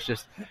matter. It's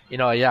just,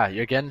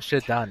 you're getting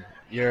shit done.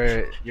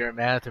 You're a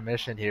man at the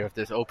mission here with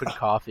this open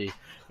coffee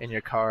in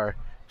your car,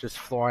 just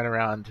flooring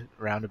around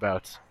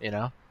roundabouts.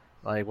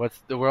 Like what's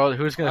the world?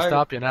 Who's gonna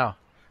stop you now?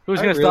 Who's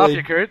gonna stop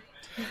you, Kurt?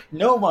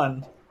 No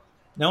one.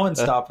 No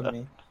one's stopping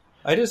me.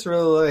 I just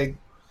really like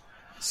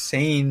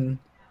saying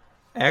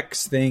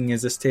X thing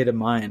is a state of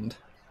mind.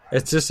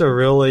 It's a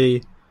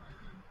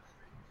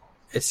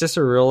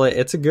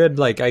good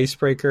like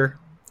icebreaker.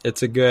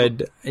 It's a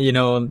good,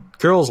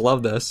 girls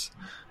love this.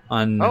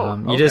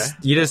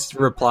 You just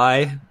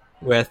reply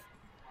with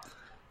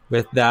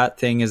that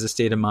thing as a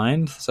state of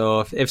mind.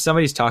 So if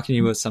somebody's talking to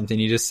you about something,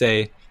 you just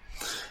say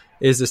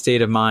is a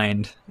state of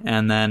mind,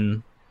 and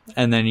then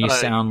you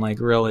sound like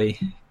really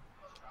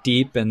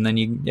deep, and then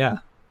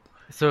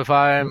So if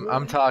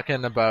I'm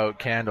talking about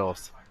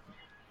candles.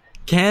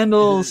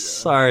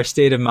 Candles are a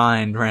state of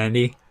mind,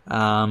 Randy.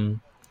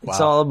 It's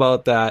all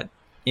about that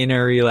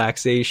inner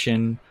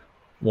relaxation,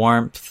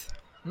 warmth.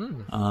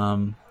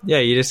 You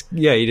just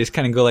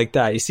kind of go like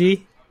that. You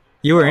see,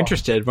 you were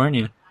interested, weren't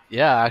you?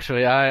 Yeah,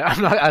 actually,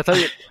 I'm not. I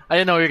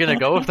didn't know you were gonna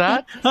go with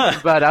that,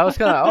 but I was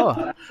gonna.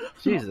 Oh,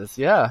 Jesus,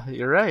 yeah,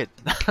 you're right.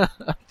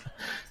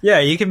 Yeah,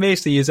 you can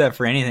basically use that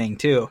for anything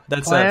too.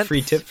 That's a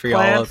free tip for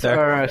y'all out there. Plants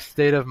are a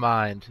state of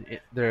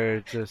mind. They're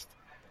just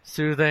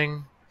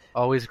soothing,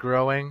 always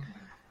growing.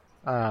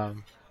 Yeah.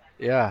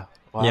 Wow.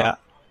 Yeah.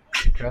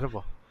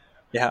 Incredible.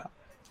 Yeah.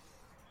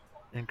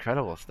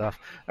 Incredible stuff.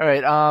 All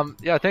right.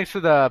 Thanks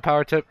for the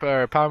power tip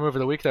or power move of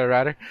the week there,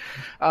 Ryder.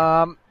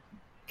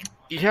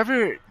 You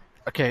ever?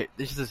 Okay,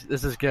 this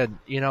is good.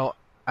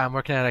 I'm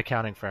working at an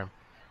accounting firm,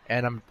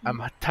 and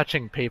I'm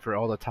touching paper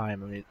all the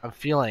time. I mean, I'm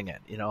feeling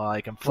it.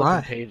 Like I'm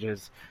flipping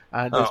pages.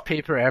 There's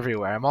paper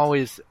everywhere.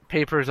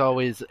 Paper's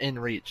always in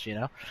reach.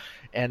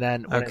 And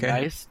then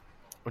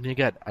when you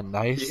get a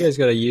nice, you guys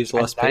got to use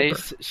less paper.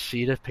 Nice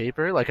sheet of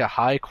paper, like a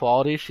high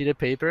quality sheet of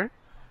paper,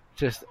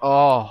 just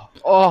like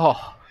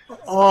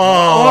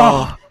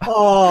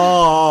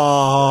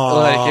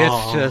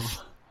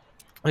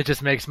it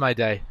just makes my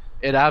day.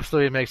 It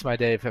absolutely makes my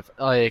day.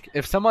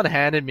 If someone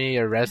handed me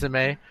a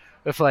resume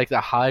with like the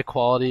high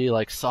quality,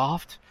 like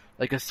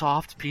a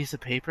soft piece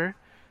of paper,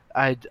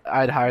 I'd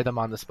hire them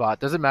on the spot.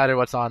 Doesn't matter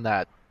what's on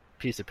that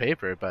piece of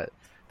paper, but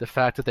the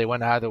fact that they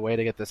went out of their way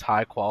to get this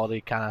high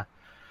quality kind of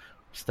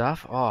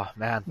stuff. Oh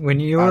man!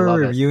 When you were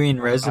reviewing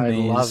resumes,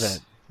 I love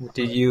it.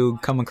 Did you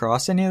come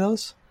across any of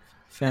those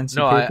fancy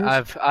papers?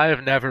 No, I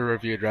have never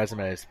reviewed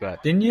resumes,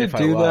 but didn't you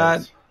do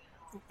that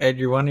at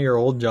one of your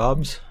old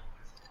jobs?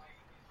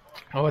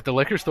 Oh, at the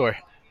liquor store.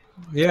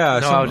 Yeah.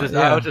 No,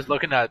 I was just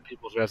looking at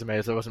people's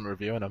resumes. I wasn't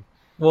reviewing them.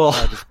 Well,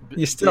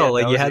 you still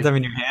you had them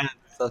in your hand.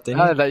 I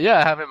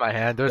have them in my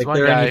hand. There's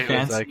one guy who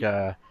was like,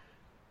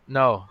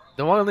 no,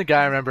 the only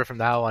guy I remember from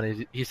that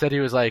one. He said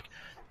he was like,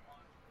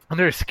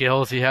 under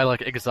skills, he had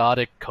like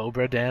exotic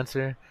cobra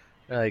dancer,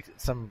 like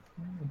some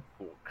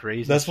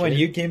crazy. That's shit. when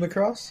you came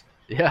across.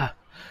 Yeah.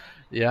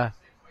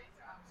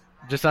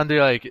 Just under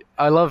like,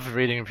 I love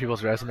reading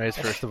people's resumes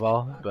first of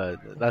all,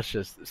 but that's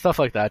just stuff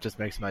like that just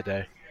makes my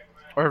day.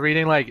 Or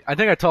reading like, I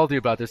think I told you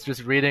about this,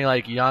 just reading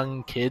like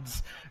young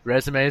kids'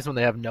 resumes when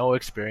they have no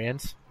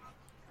experience.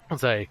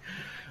 It's like,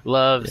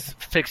 loves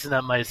fixing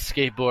up my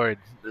skateboard.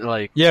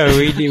 Like,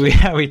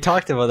 we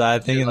talked about that, I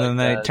think, and then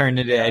they turned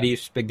into Eddie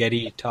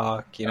Spaghetti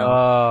Talk.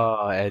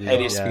 Oh,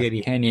 Eddie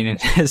Spaghetti handing in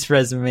his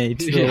resume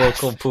to the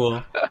local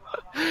pool.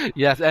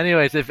 Yes.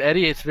 Anyways, if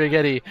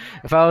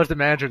I was the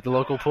manager of the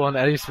local pool and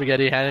Eddie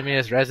Spaghetti handed me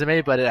his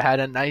resume, but it had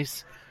a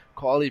nice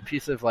quality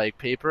piece of like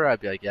paper,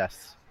 I'd be like,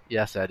 yes,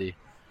 Eddie,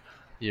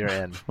 you're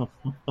in.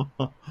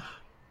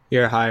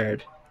 You're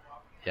hired.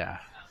 Yeah.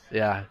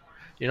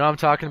 You know what I'm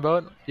talking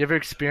about? You ever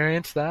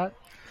experienced that?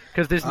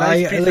 Because this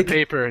nice piece of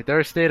paper, they're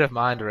a state of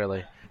mind,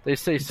 really. They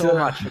say so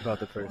much about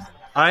the person.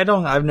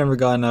 I've never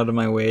gone out of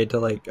my way to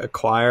like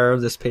acquire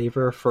this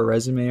paper for a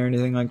resume or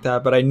anything like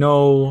that, but I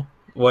know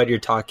what you're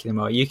talking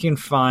about. You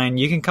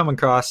can come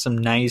across some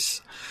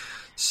nice,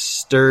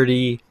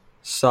 sturdy,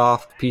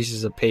 soft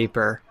pieces of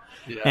paper.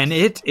 Yes. And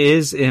it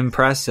is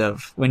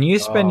impressive. When you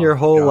spend your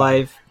whole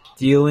life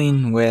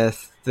dealing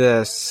with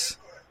this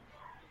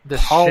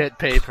shit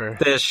paper.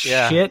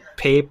 Shit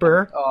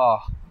paper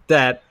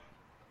that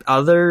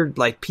other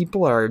like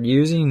people are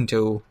using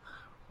to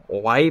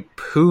wipe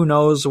who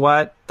knows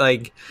what,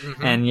 like,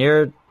 and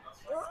you're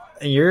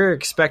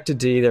expected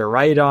to either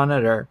write on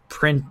it or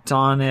print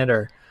on it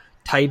or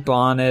type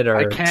on it or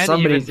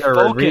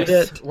read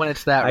it when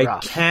it's that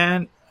rough.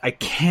 I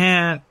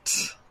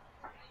can't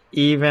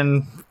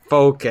even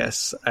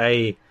focus.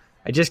 I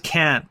just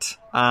can't.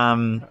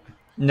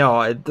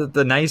 no,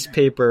 the nice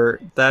paper,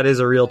 that is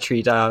a real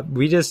treat.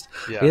 We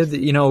had,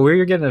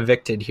 we're getting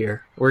evicted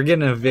here. We're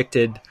getting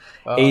evicted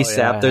ASAP.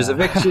 Yeah. There's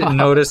eviction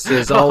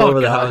notices all over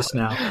the house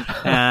now,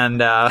 and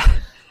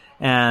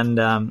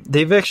the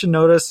eviction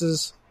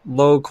notices,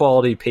 low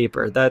quality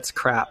paper. That's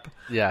crap.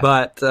 Yeah.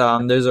 But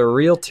there's a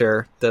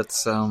realtor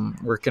that's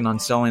working on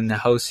selling the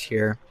house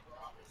here,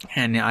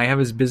 and I have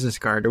his business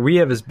card, or we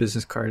have his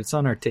business card. It's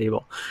on our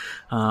table.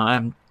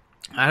 I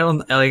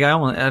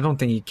don't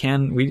think you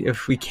can.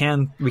 We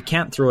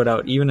can't throw it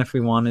out, even if we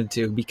wanted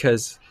to,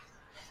 because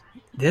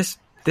this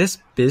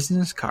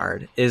business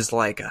card is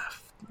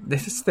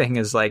this thing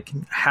is like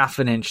half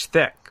an inch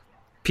thick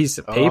piece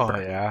of paper. Oh,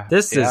 yeah.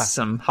 This is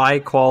some high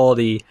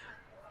quality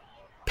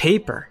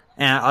paper,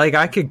 and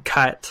I could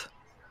cut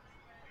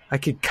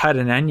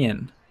an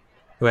onion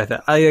with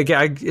it.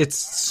 It's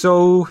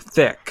so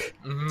thick,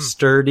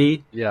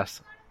 sturdy,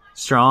 Yes.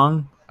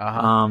 strong,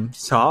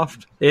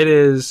 soft. It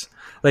is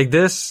like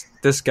this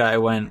guy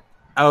went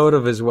out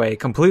of his way,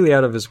 completely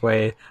out of his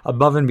way,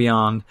 above and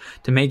beyond,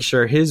 to make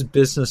sure his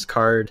business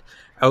card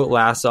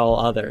outlasts all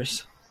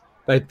others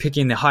by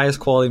picking the highest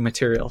quality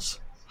materials.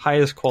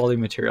 That's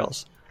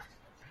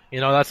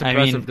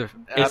impressive.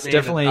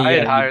 Definitely.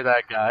 I'd hire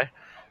that guy.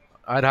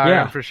 I'd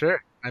hire him for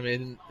sure. I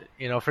mean,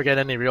 forget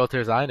any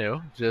realtors I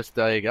knew. Just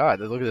God,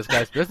 look at this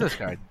guy's business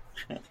card.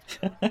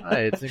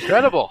 It's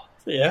incredible.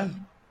 Yeah.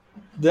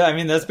 I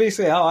mean, that's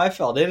basically how I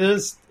felt. It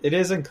is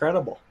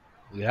incredible.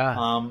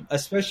 Yeah.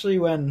 Especially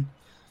when,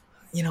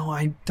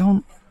 I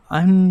don't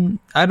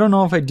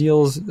know if I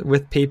deal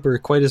with paper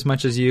quite as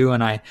much as you,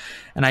 and I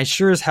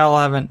sure as hell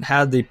haven't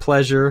had the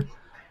pleasure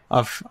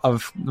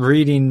of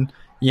reading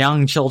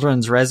young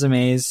children's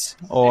resumes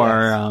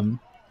or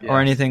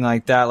anything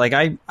like that. Like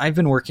I've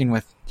been working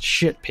with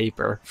shit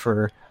paper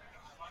for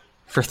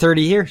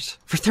 30 years.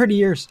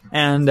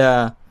 And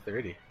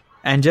 30.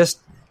 And just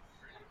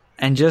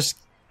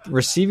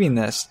receiving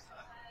this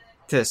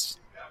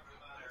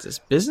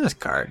business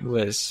card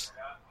was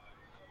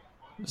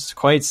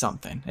quite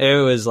something.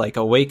 It was like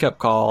a wake up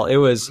call. It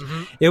was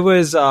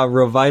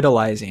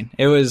revitalizing.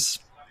 It was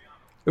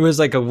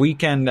like a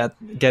weekend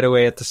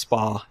getaway at the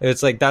spa.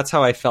 It's like that's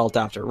how I felt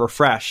after,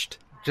 refreshed.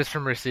 Just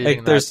from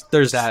receiving there's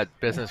that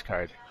business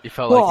card, you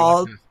felt like you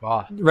went to the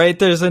spa. Right,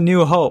 there's a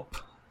new hope.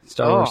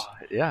 Star Wars.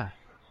 Yeah.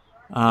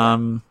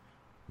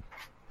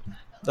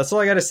 That's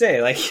all I got to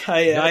say. Like,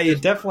 I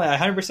definitely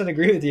 100%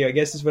 agree with you, I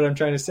guess is what I'm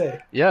trying to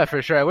say. Yeah,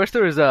 for sure. I wish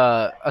there was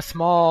a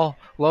small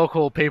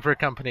local paper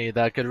company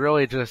that could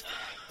really just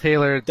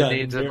tailor the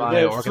needs of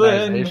my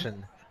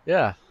organization.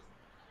 Yeah.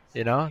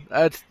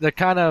 That's the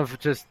kind of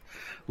just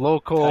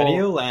local,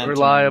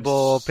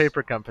 reliable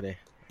paper company.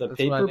 The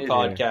Paper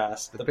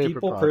Podcast. The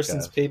People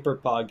Person's Paper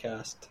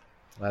Podcast.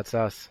 That's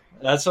us.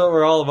 That's what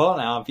we're all about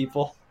now,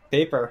 people.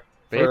 Paper.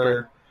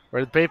 We're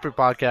the Paper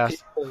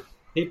Podcast.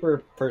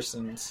 Paper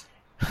Persons.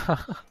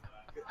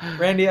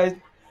 Randy,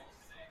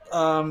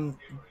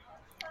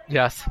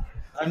 yes.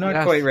 I'm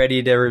not quite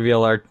ready to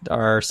reveal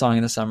our song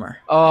in the summer.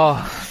 Oh,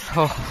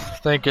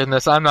 thank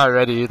goodness. I'm not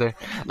ready either.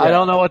 Yeah. I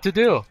don't know what to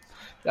do.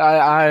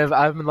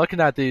 I've been looking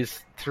at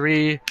these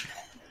 3.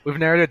 We've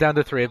narrowed it down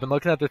to 3. I've been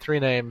looking at the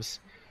 3 names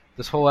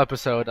this whole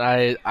episode.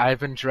 I've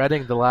been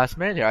dreading the last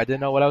man here. I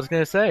didn't know what I was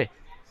going to say.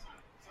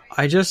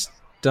 I just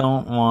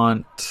don't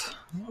want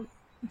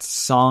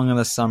song of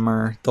the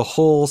summer, the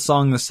whole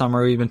song of the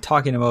summer. We've been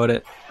talking about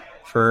it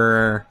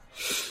for,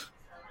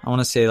 I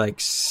want to say, like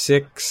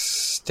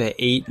 6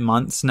 to 8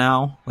 months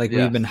now. Like,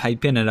 we've been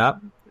hyping it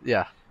up.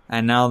 Yeah.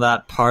 And now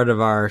that part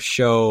of our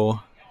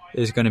show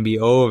is going to be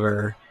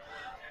over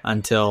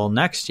until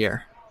next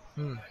year.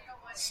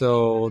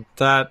 So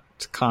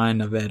that's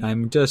kind of it.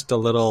 I'm just a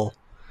little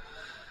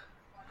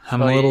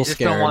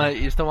scared.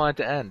 You still want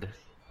it to end.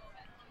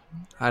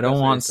 I don't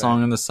want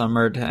Song of the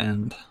Summer to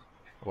end.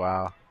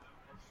 Wow.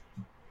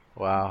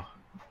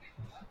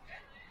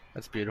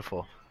 That's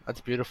beautiful.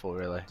 That's beautiful,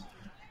 really.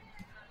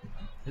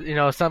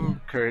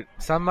 Some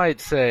might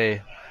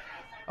say,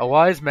 a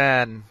wise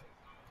man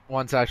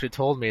once actually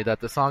told me that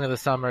the song of the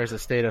summer is a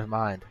state of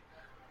mind,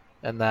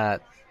 and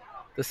that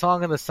the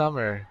song of the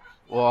summer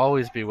will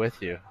always be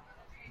with you,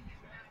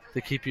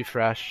 to keep you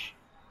fresh,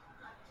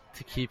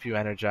 to keep you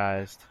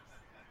energized,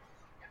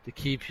 to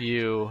keep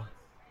you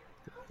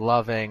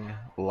loving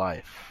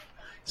life.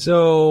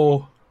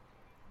 So,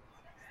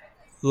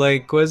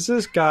 like, was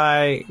this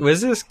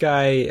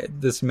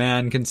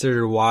man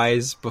considered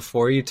wise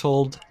before he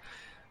told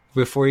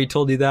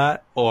you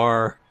that,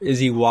 or is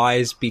he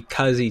wise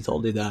because he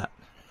told you that?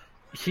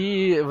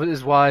 He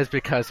is wise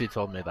because he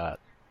told me that.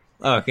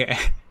 Okay.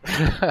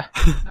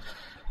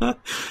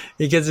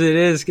 Because it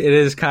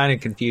is kind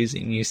of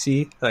confusing, you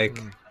see? Like,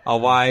 a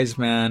wise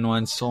man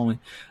once told me.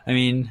 I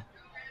mean,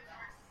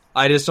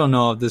 I just don't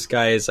know if this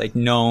guy is, like,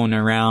 known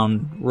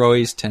around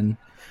Royston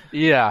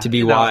to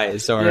be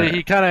wise. Or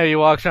he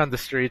walks around the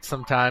streets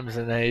sometimes,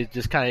 and he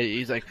just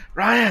he's like,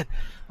 Ryan,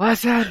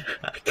 listen!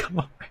 Come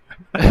on.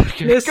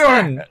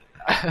 Listen!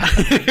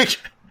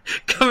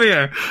 Come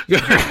here!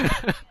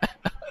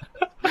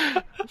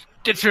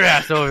 Get your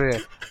ass over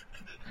here.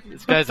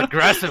 This guy's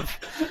aggressive.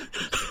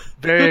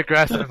 Very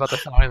aggressive about the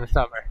song in the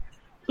summer.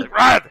 Like,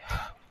 Rod,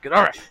 get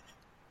over it.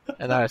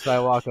 And so I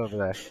walk over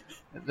there.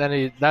 And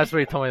then that's what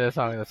he told me the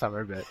song in the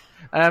summer bit.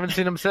 I haven't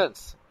seen him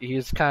since.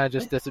 He's kind of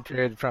just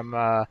disappeared from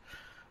my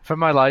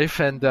life,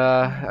 and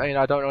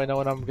I don't really know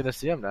when I'm gonna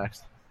see him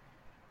next.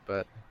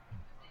 But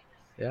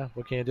yeah,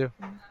 what can you do?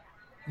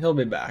 He'll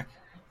be back.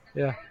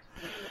 Yeah,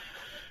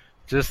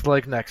 just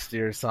like next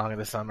year's song of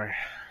the summer.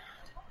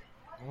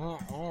 Oh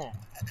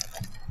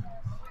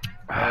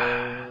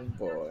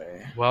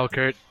boy. Well,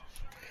 Kurt,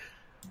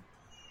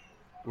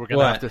 we're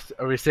gonna have to.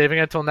 Are we saving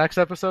it till next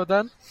episode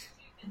then?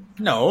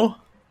 No,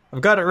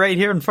 I've got it right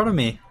here in front of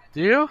me.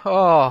 Do you?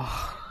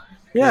 Oh,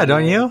 yeah,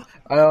 don't you?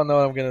 I don't know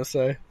what I'm gonna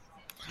say.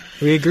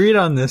 We agreed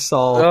on this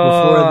all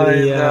before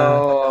the.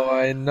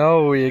 I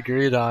know we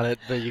agreed on it,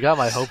 but you got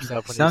my hopes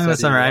up. When Song you of the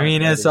said Summer. I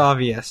mean, it's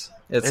obvious.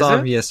 It's Is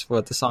obvious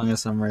what the Song of the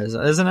Summer is,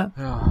 isn't it?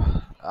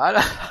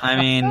 I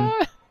mean,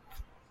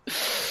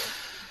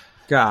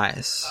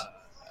 guys,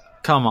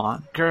 come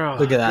on.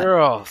 Look at that.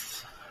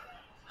 Girls.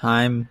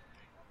 Haim,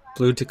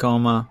 Blue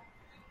Tacoma,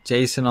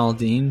 Jason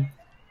Aldean.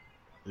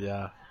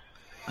 Yeah.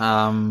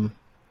 Are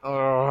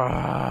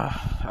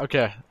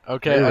Okay.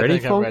 you ready, I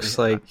think folks?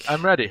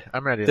 I'm ready.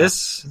 I'm ready.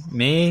 This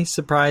may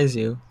surprise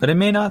you, but it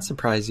may not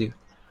surprise you.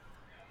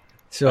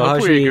 So I how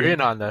hope should we're we agreeing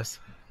on this.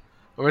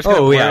 We're just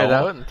gonna blur it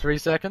out in 3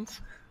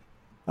 seconds.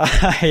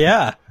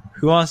 Yeah.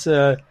 Who wants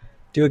to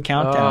do a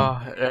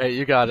countdown? Oh, hey,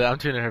 you got it. I'm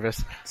too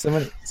nervous.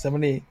 Somebody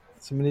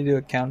do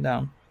a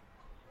countdown.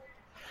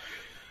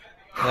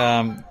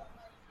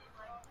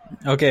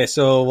 Okay,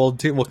 so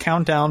we'll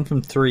count down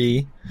from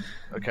 3.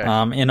 Okay.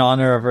 In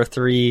honor of our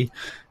 3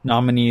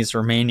 nominees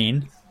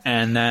remaining,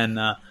 and then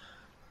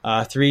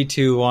 3,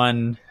 2,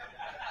 1.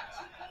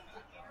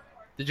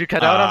 Did you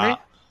cut out on me?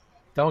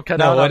 Don't cut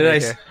No, out what on did me I?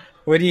 here.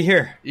 What do you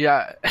hear?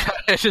 Yeah,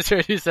 I just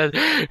heard you said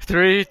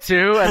 3,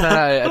 2, and then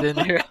I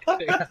didn't hear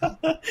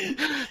anything.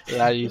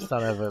 Yeah, you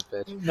son of a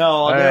bitch. No,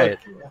 All right.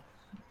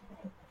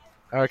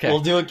 Okay.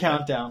 We'll do a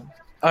countdown.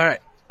 All right.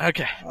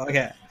 Okay.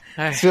 Okay.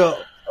 All right. So,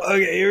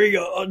 okay, here we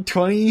go.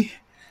 20.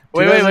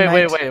 Wait.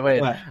 2019. What?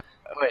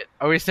 Wait.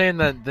 Are we saying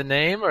the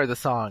name or the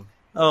song?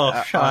 Oh,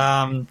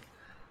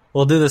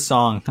 we'll do the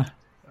song.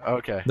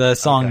 Okay. The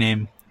song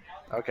name.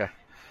 Okay.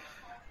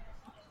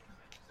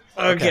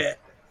 Okay.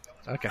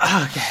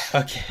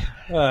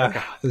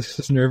 This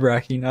is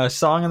nerve-wracking.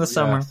 Song of the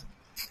Summer. Yes.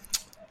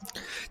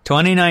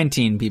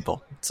 2019,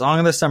 people. Song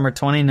of the Summer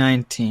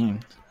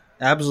 2019.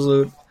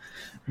 Absolute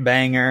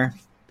banger.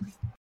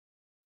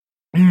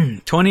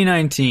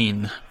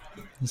 2019.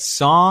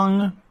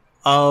 Song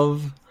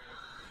of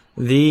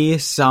the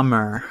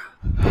Summer.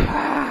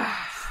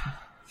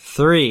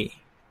 3,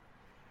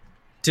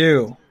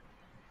 2,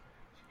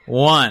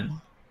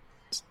 1.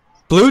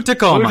 Blue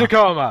Tacoma. Blue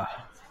Tacoma,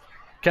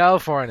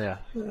 California.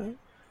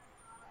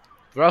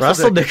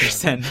 Russell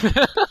Dickerson.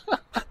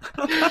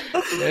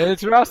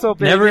 It's Russell,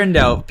 baby. Never in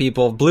doubt,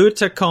 people. Blue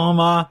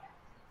Tacoma,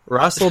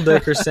 Russell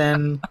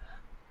Dickerson.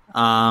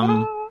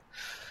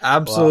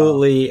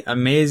 Absolutely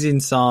amazing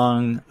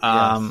song.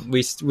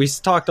 Yes. We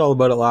talked all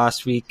about it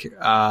last week.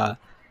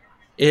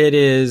 It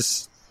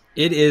is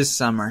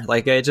summer.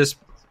 Like, it just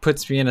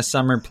puts me in a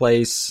summer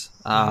place.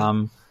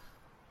 When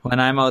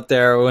I'm out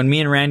there, when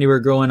me and Randy were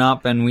growing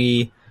up, and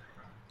we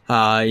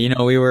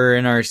were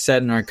in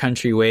our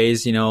country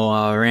ways.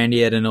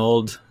 Randy had an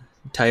old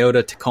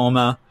Toyota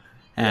Tacoma,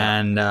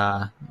 and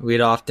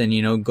we'd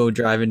often, go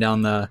driving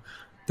down the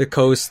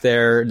coast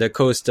there, the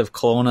coast of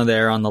Kelowna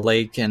there on the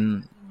lake,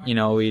 and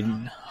we'd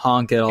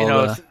honk at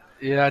all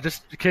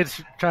just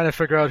kids trying to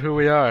figure out who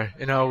we are.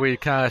 We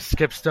kind of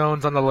skip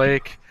stones on the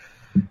lake.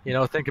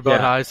 Think about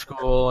high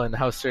school and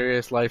how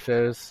serious life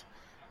is.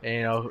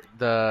 And,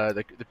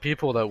 the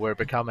people that we're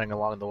becoming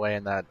along the way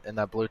in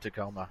that Blue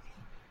Tacoma.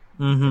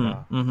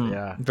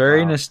 Yeah.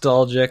 Very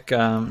nostalgic.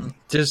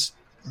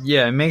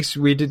 It makes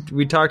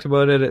we talked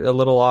about it a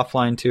little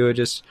offline too. It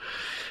just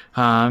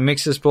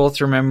makes us both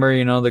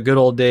remember, the good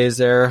old days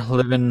there,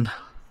 living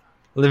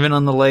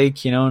on the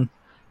lake,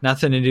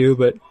 nothing to do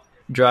but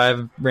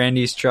drive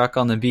Randy's truck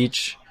on the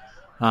beach.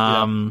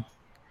 That's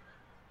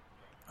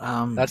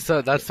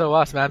so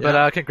us, man. Yeah.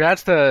 But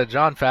congrats to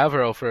Jon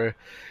Favreau for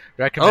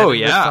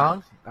recommending this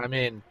song. I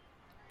mean,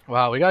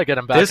 wow, we gotta get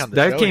him back on the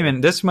show. That came in.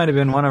 This might have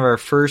been one of our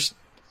first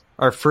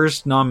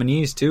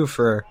nominees too,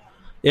 for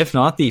if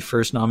not the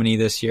first nominee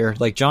this year.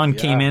 Like, John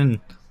came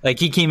in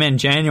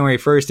January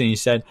 1st, and he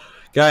said,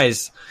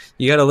 "Guys,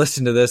 you got to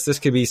listen to this. This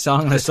could be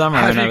Song of the Summer."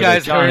 Have you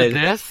guys heard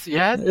this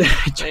yet?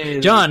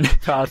 John,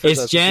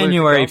 it's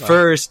January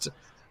 1st.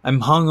 I'm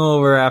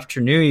hungover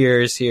after New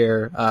Year's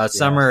here.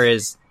 Summer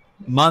is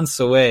months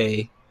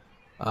away.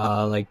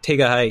 Take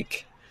a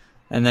hike.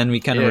 And then we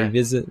kind of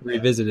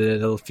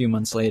revisited it a few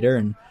months later,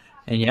 and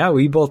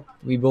we both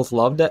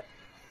loved it.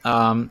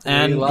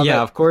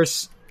 Of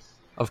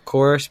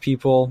course,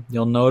 people,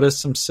 you'll notice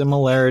some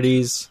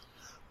similarities.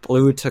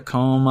 Blue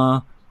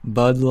Tacoma,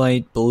 Bud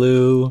Light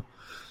Blue,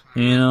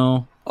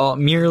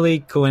 merely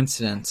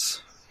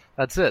coincidence.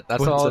 That's it.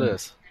 That's all it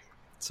is.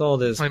 That's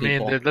all it is. I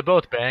mean, they're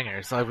both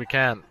bangers. Like, we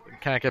can't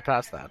Can't get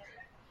past that.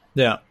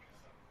 Yeah.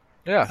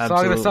 Yeah, Song of the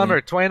Absolutely.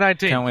 Summer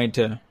 2019. Can't wait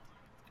to.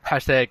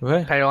 Hashtag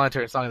What? Pale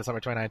Enter Song of the Summer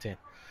 2019.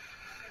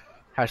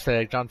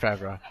 Hashtag John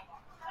Favreau.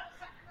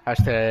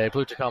 Hashtag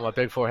Blue Tacoma,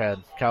 Big Forehead,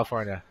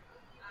 California.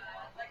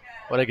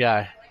 What a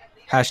guy.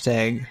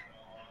 Hashtag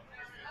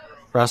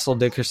Russell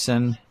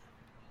Dickerson.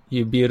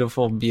 You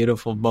beautiful,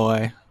 beautiful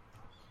boy.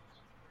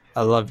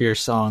 I love your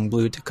song,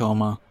 Blue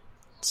Tacoma.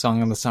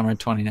 Song of the Summer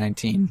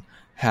 2019.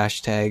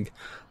 Hashtag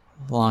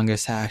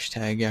longest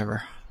hashtag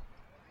ever.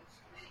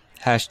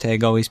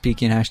 Hashtag always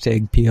speaking.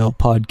 Hashtag PL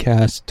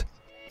podcast.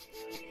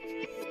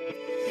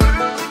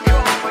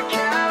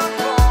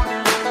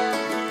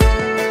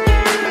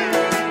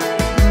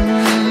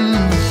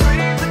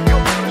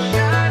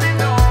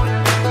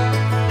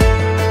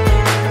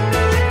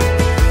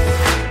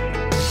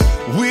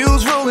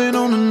 Wheels rolling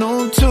on an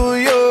old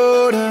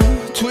Toyota,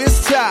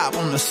 twist top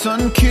on the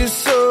sun-kissed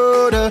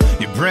soda,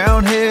 your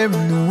brown hair in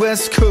the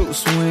West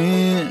Coast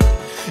wind.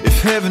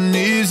 If heaven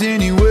is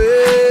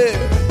anywhere,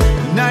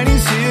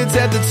 90s hits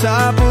at the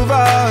top of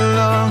our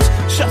lungs,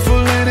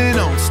 shuffling it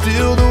on,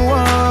 still the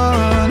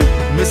one.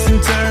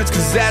 Missing turns,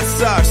 cause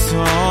that's our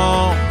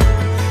song.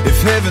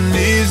 If heaven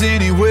is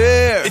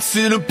anywhere, it's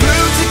in a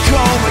blue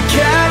Tacoma,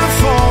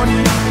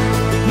 California.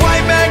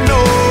 White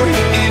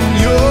magnolia in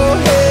your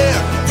hair,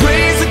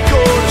 rays of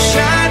gold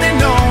shining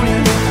on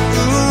you.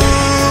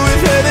 Ooh,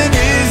 if heaven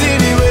is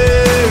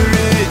anywhere,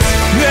 it's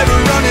never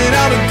running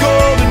out of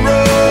golden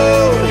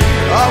road,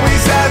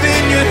 always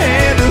having your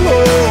hand to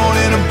hold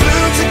in a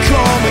blue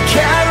Tacoma,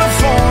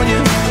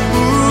 California.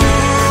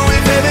 Ooh,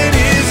 if heaven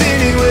is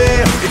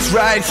anywhere, it's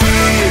right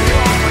here.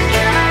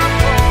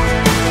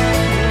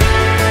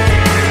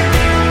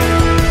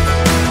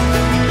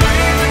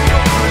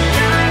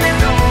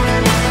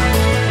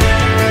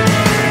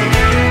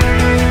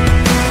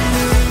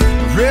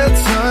 Red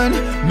sun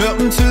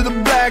melting to the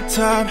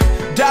blacktop,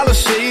 dollar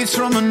shades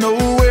from a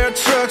nowhere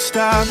truck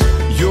stop.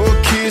 Your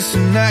kiss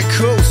and that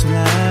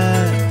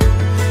coastline.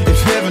 If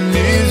heaven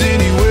is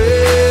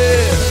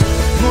anywhere,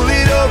 pull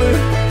it over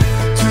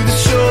to the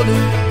shoulder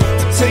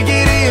to take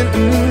it in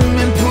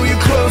and pull you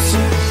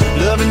closer.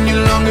 Loving you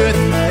longer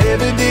than I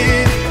ever did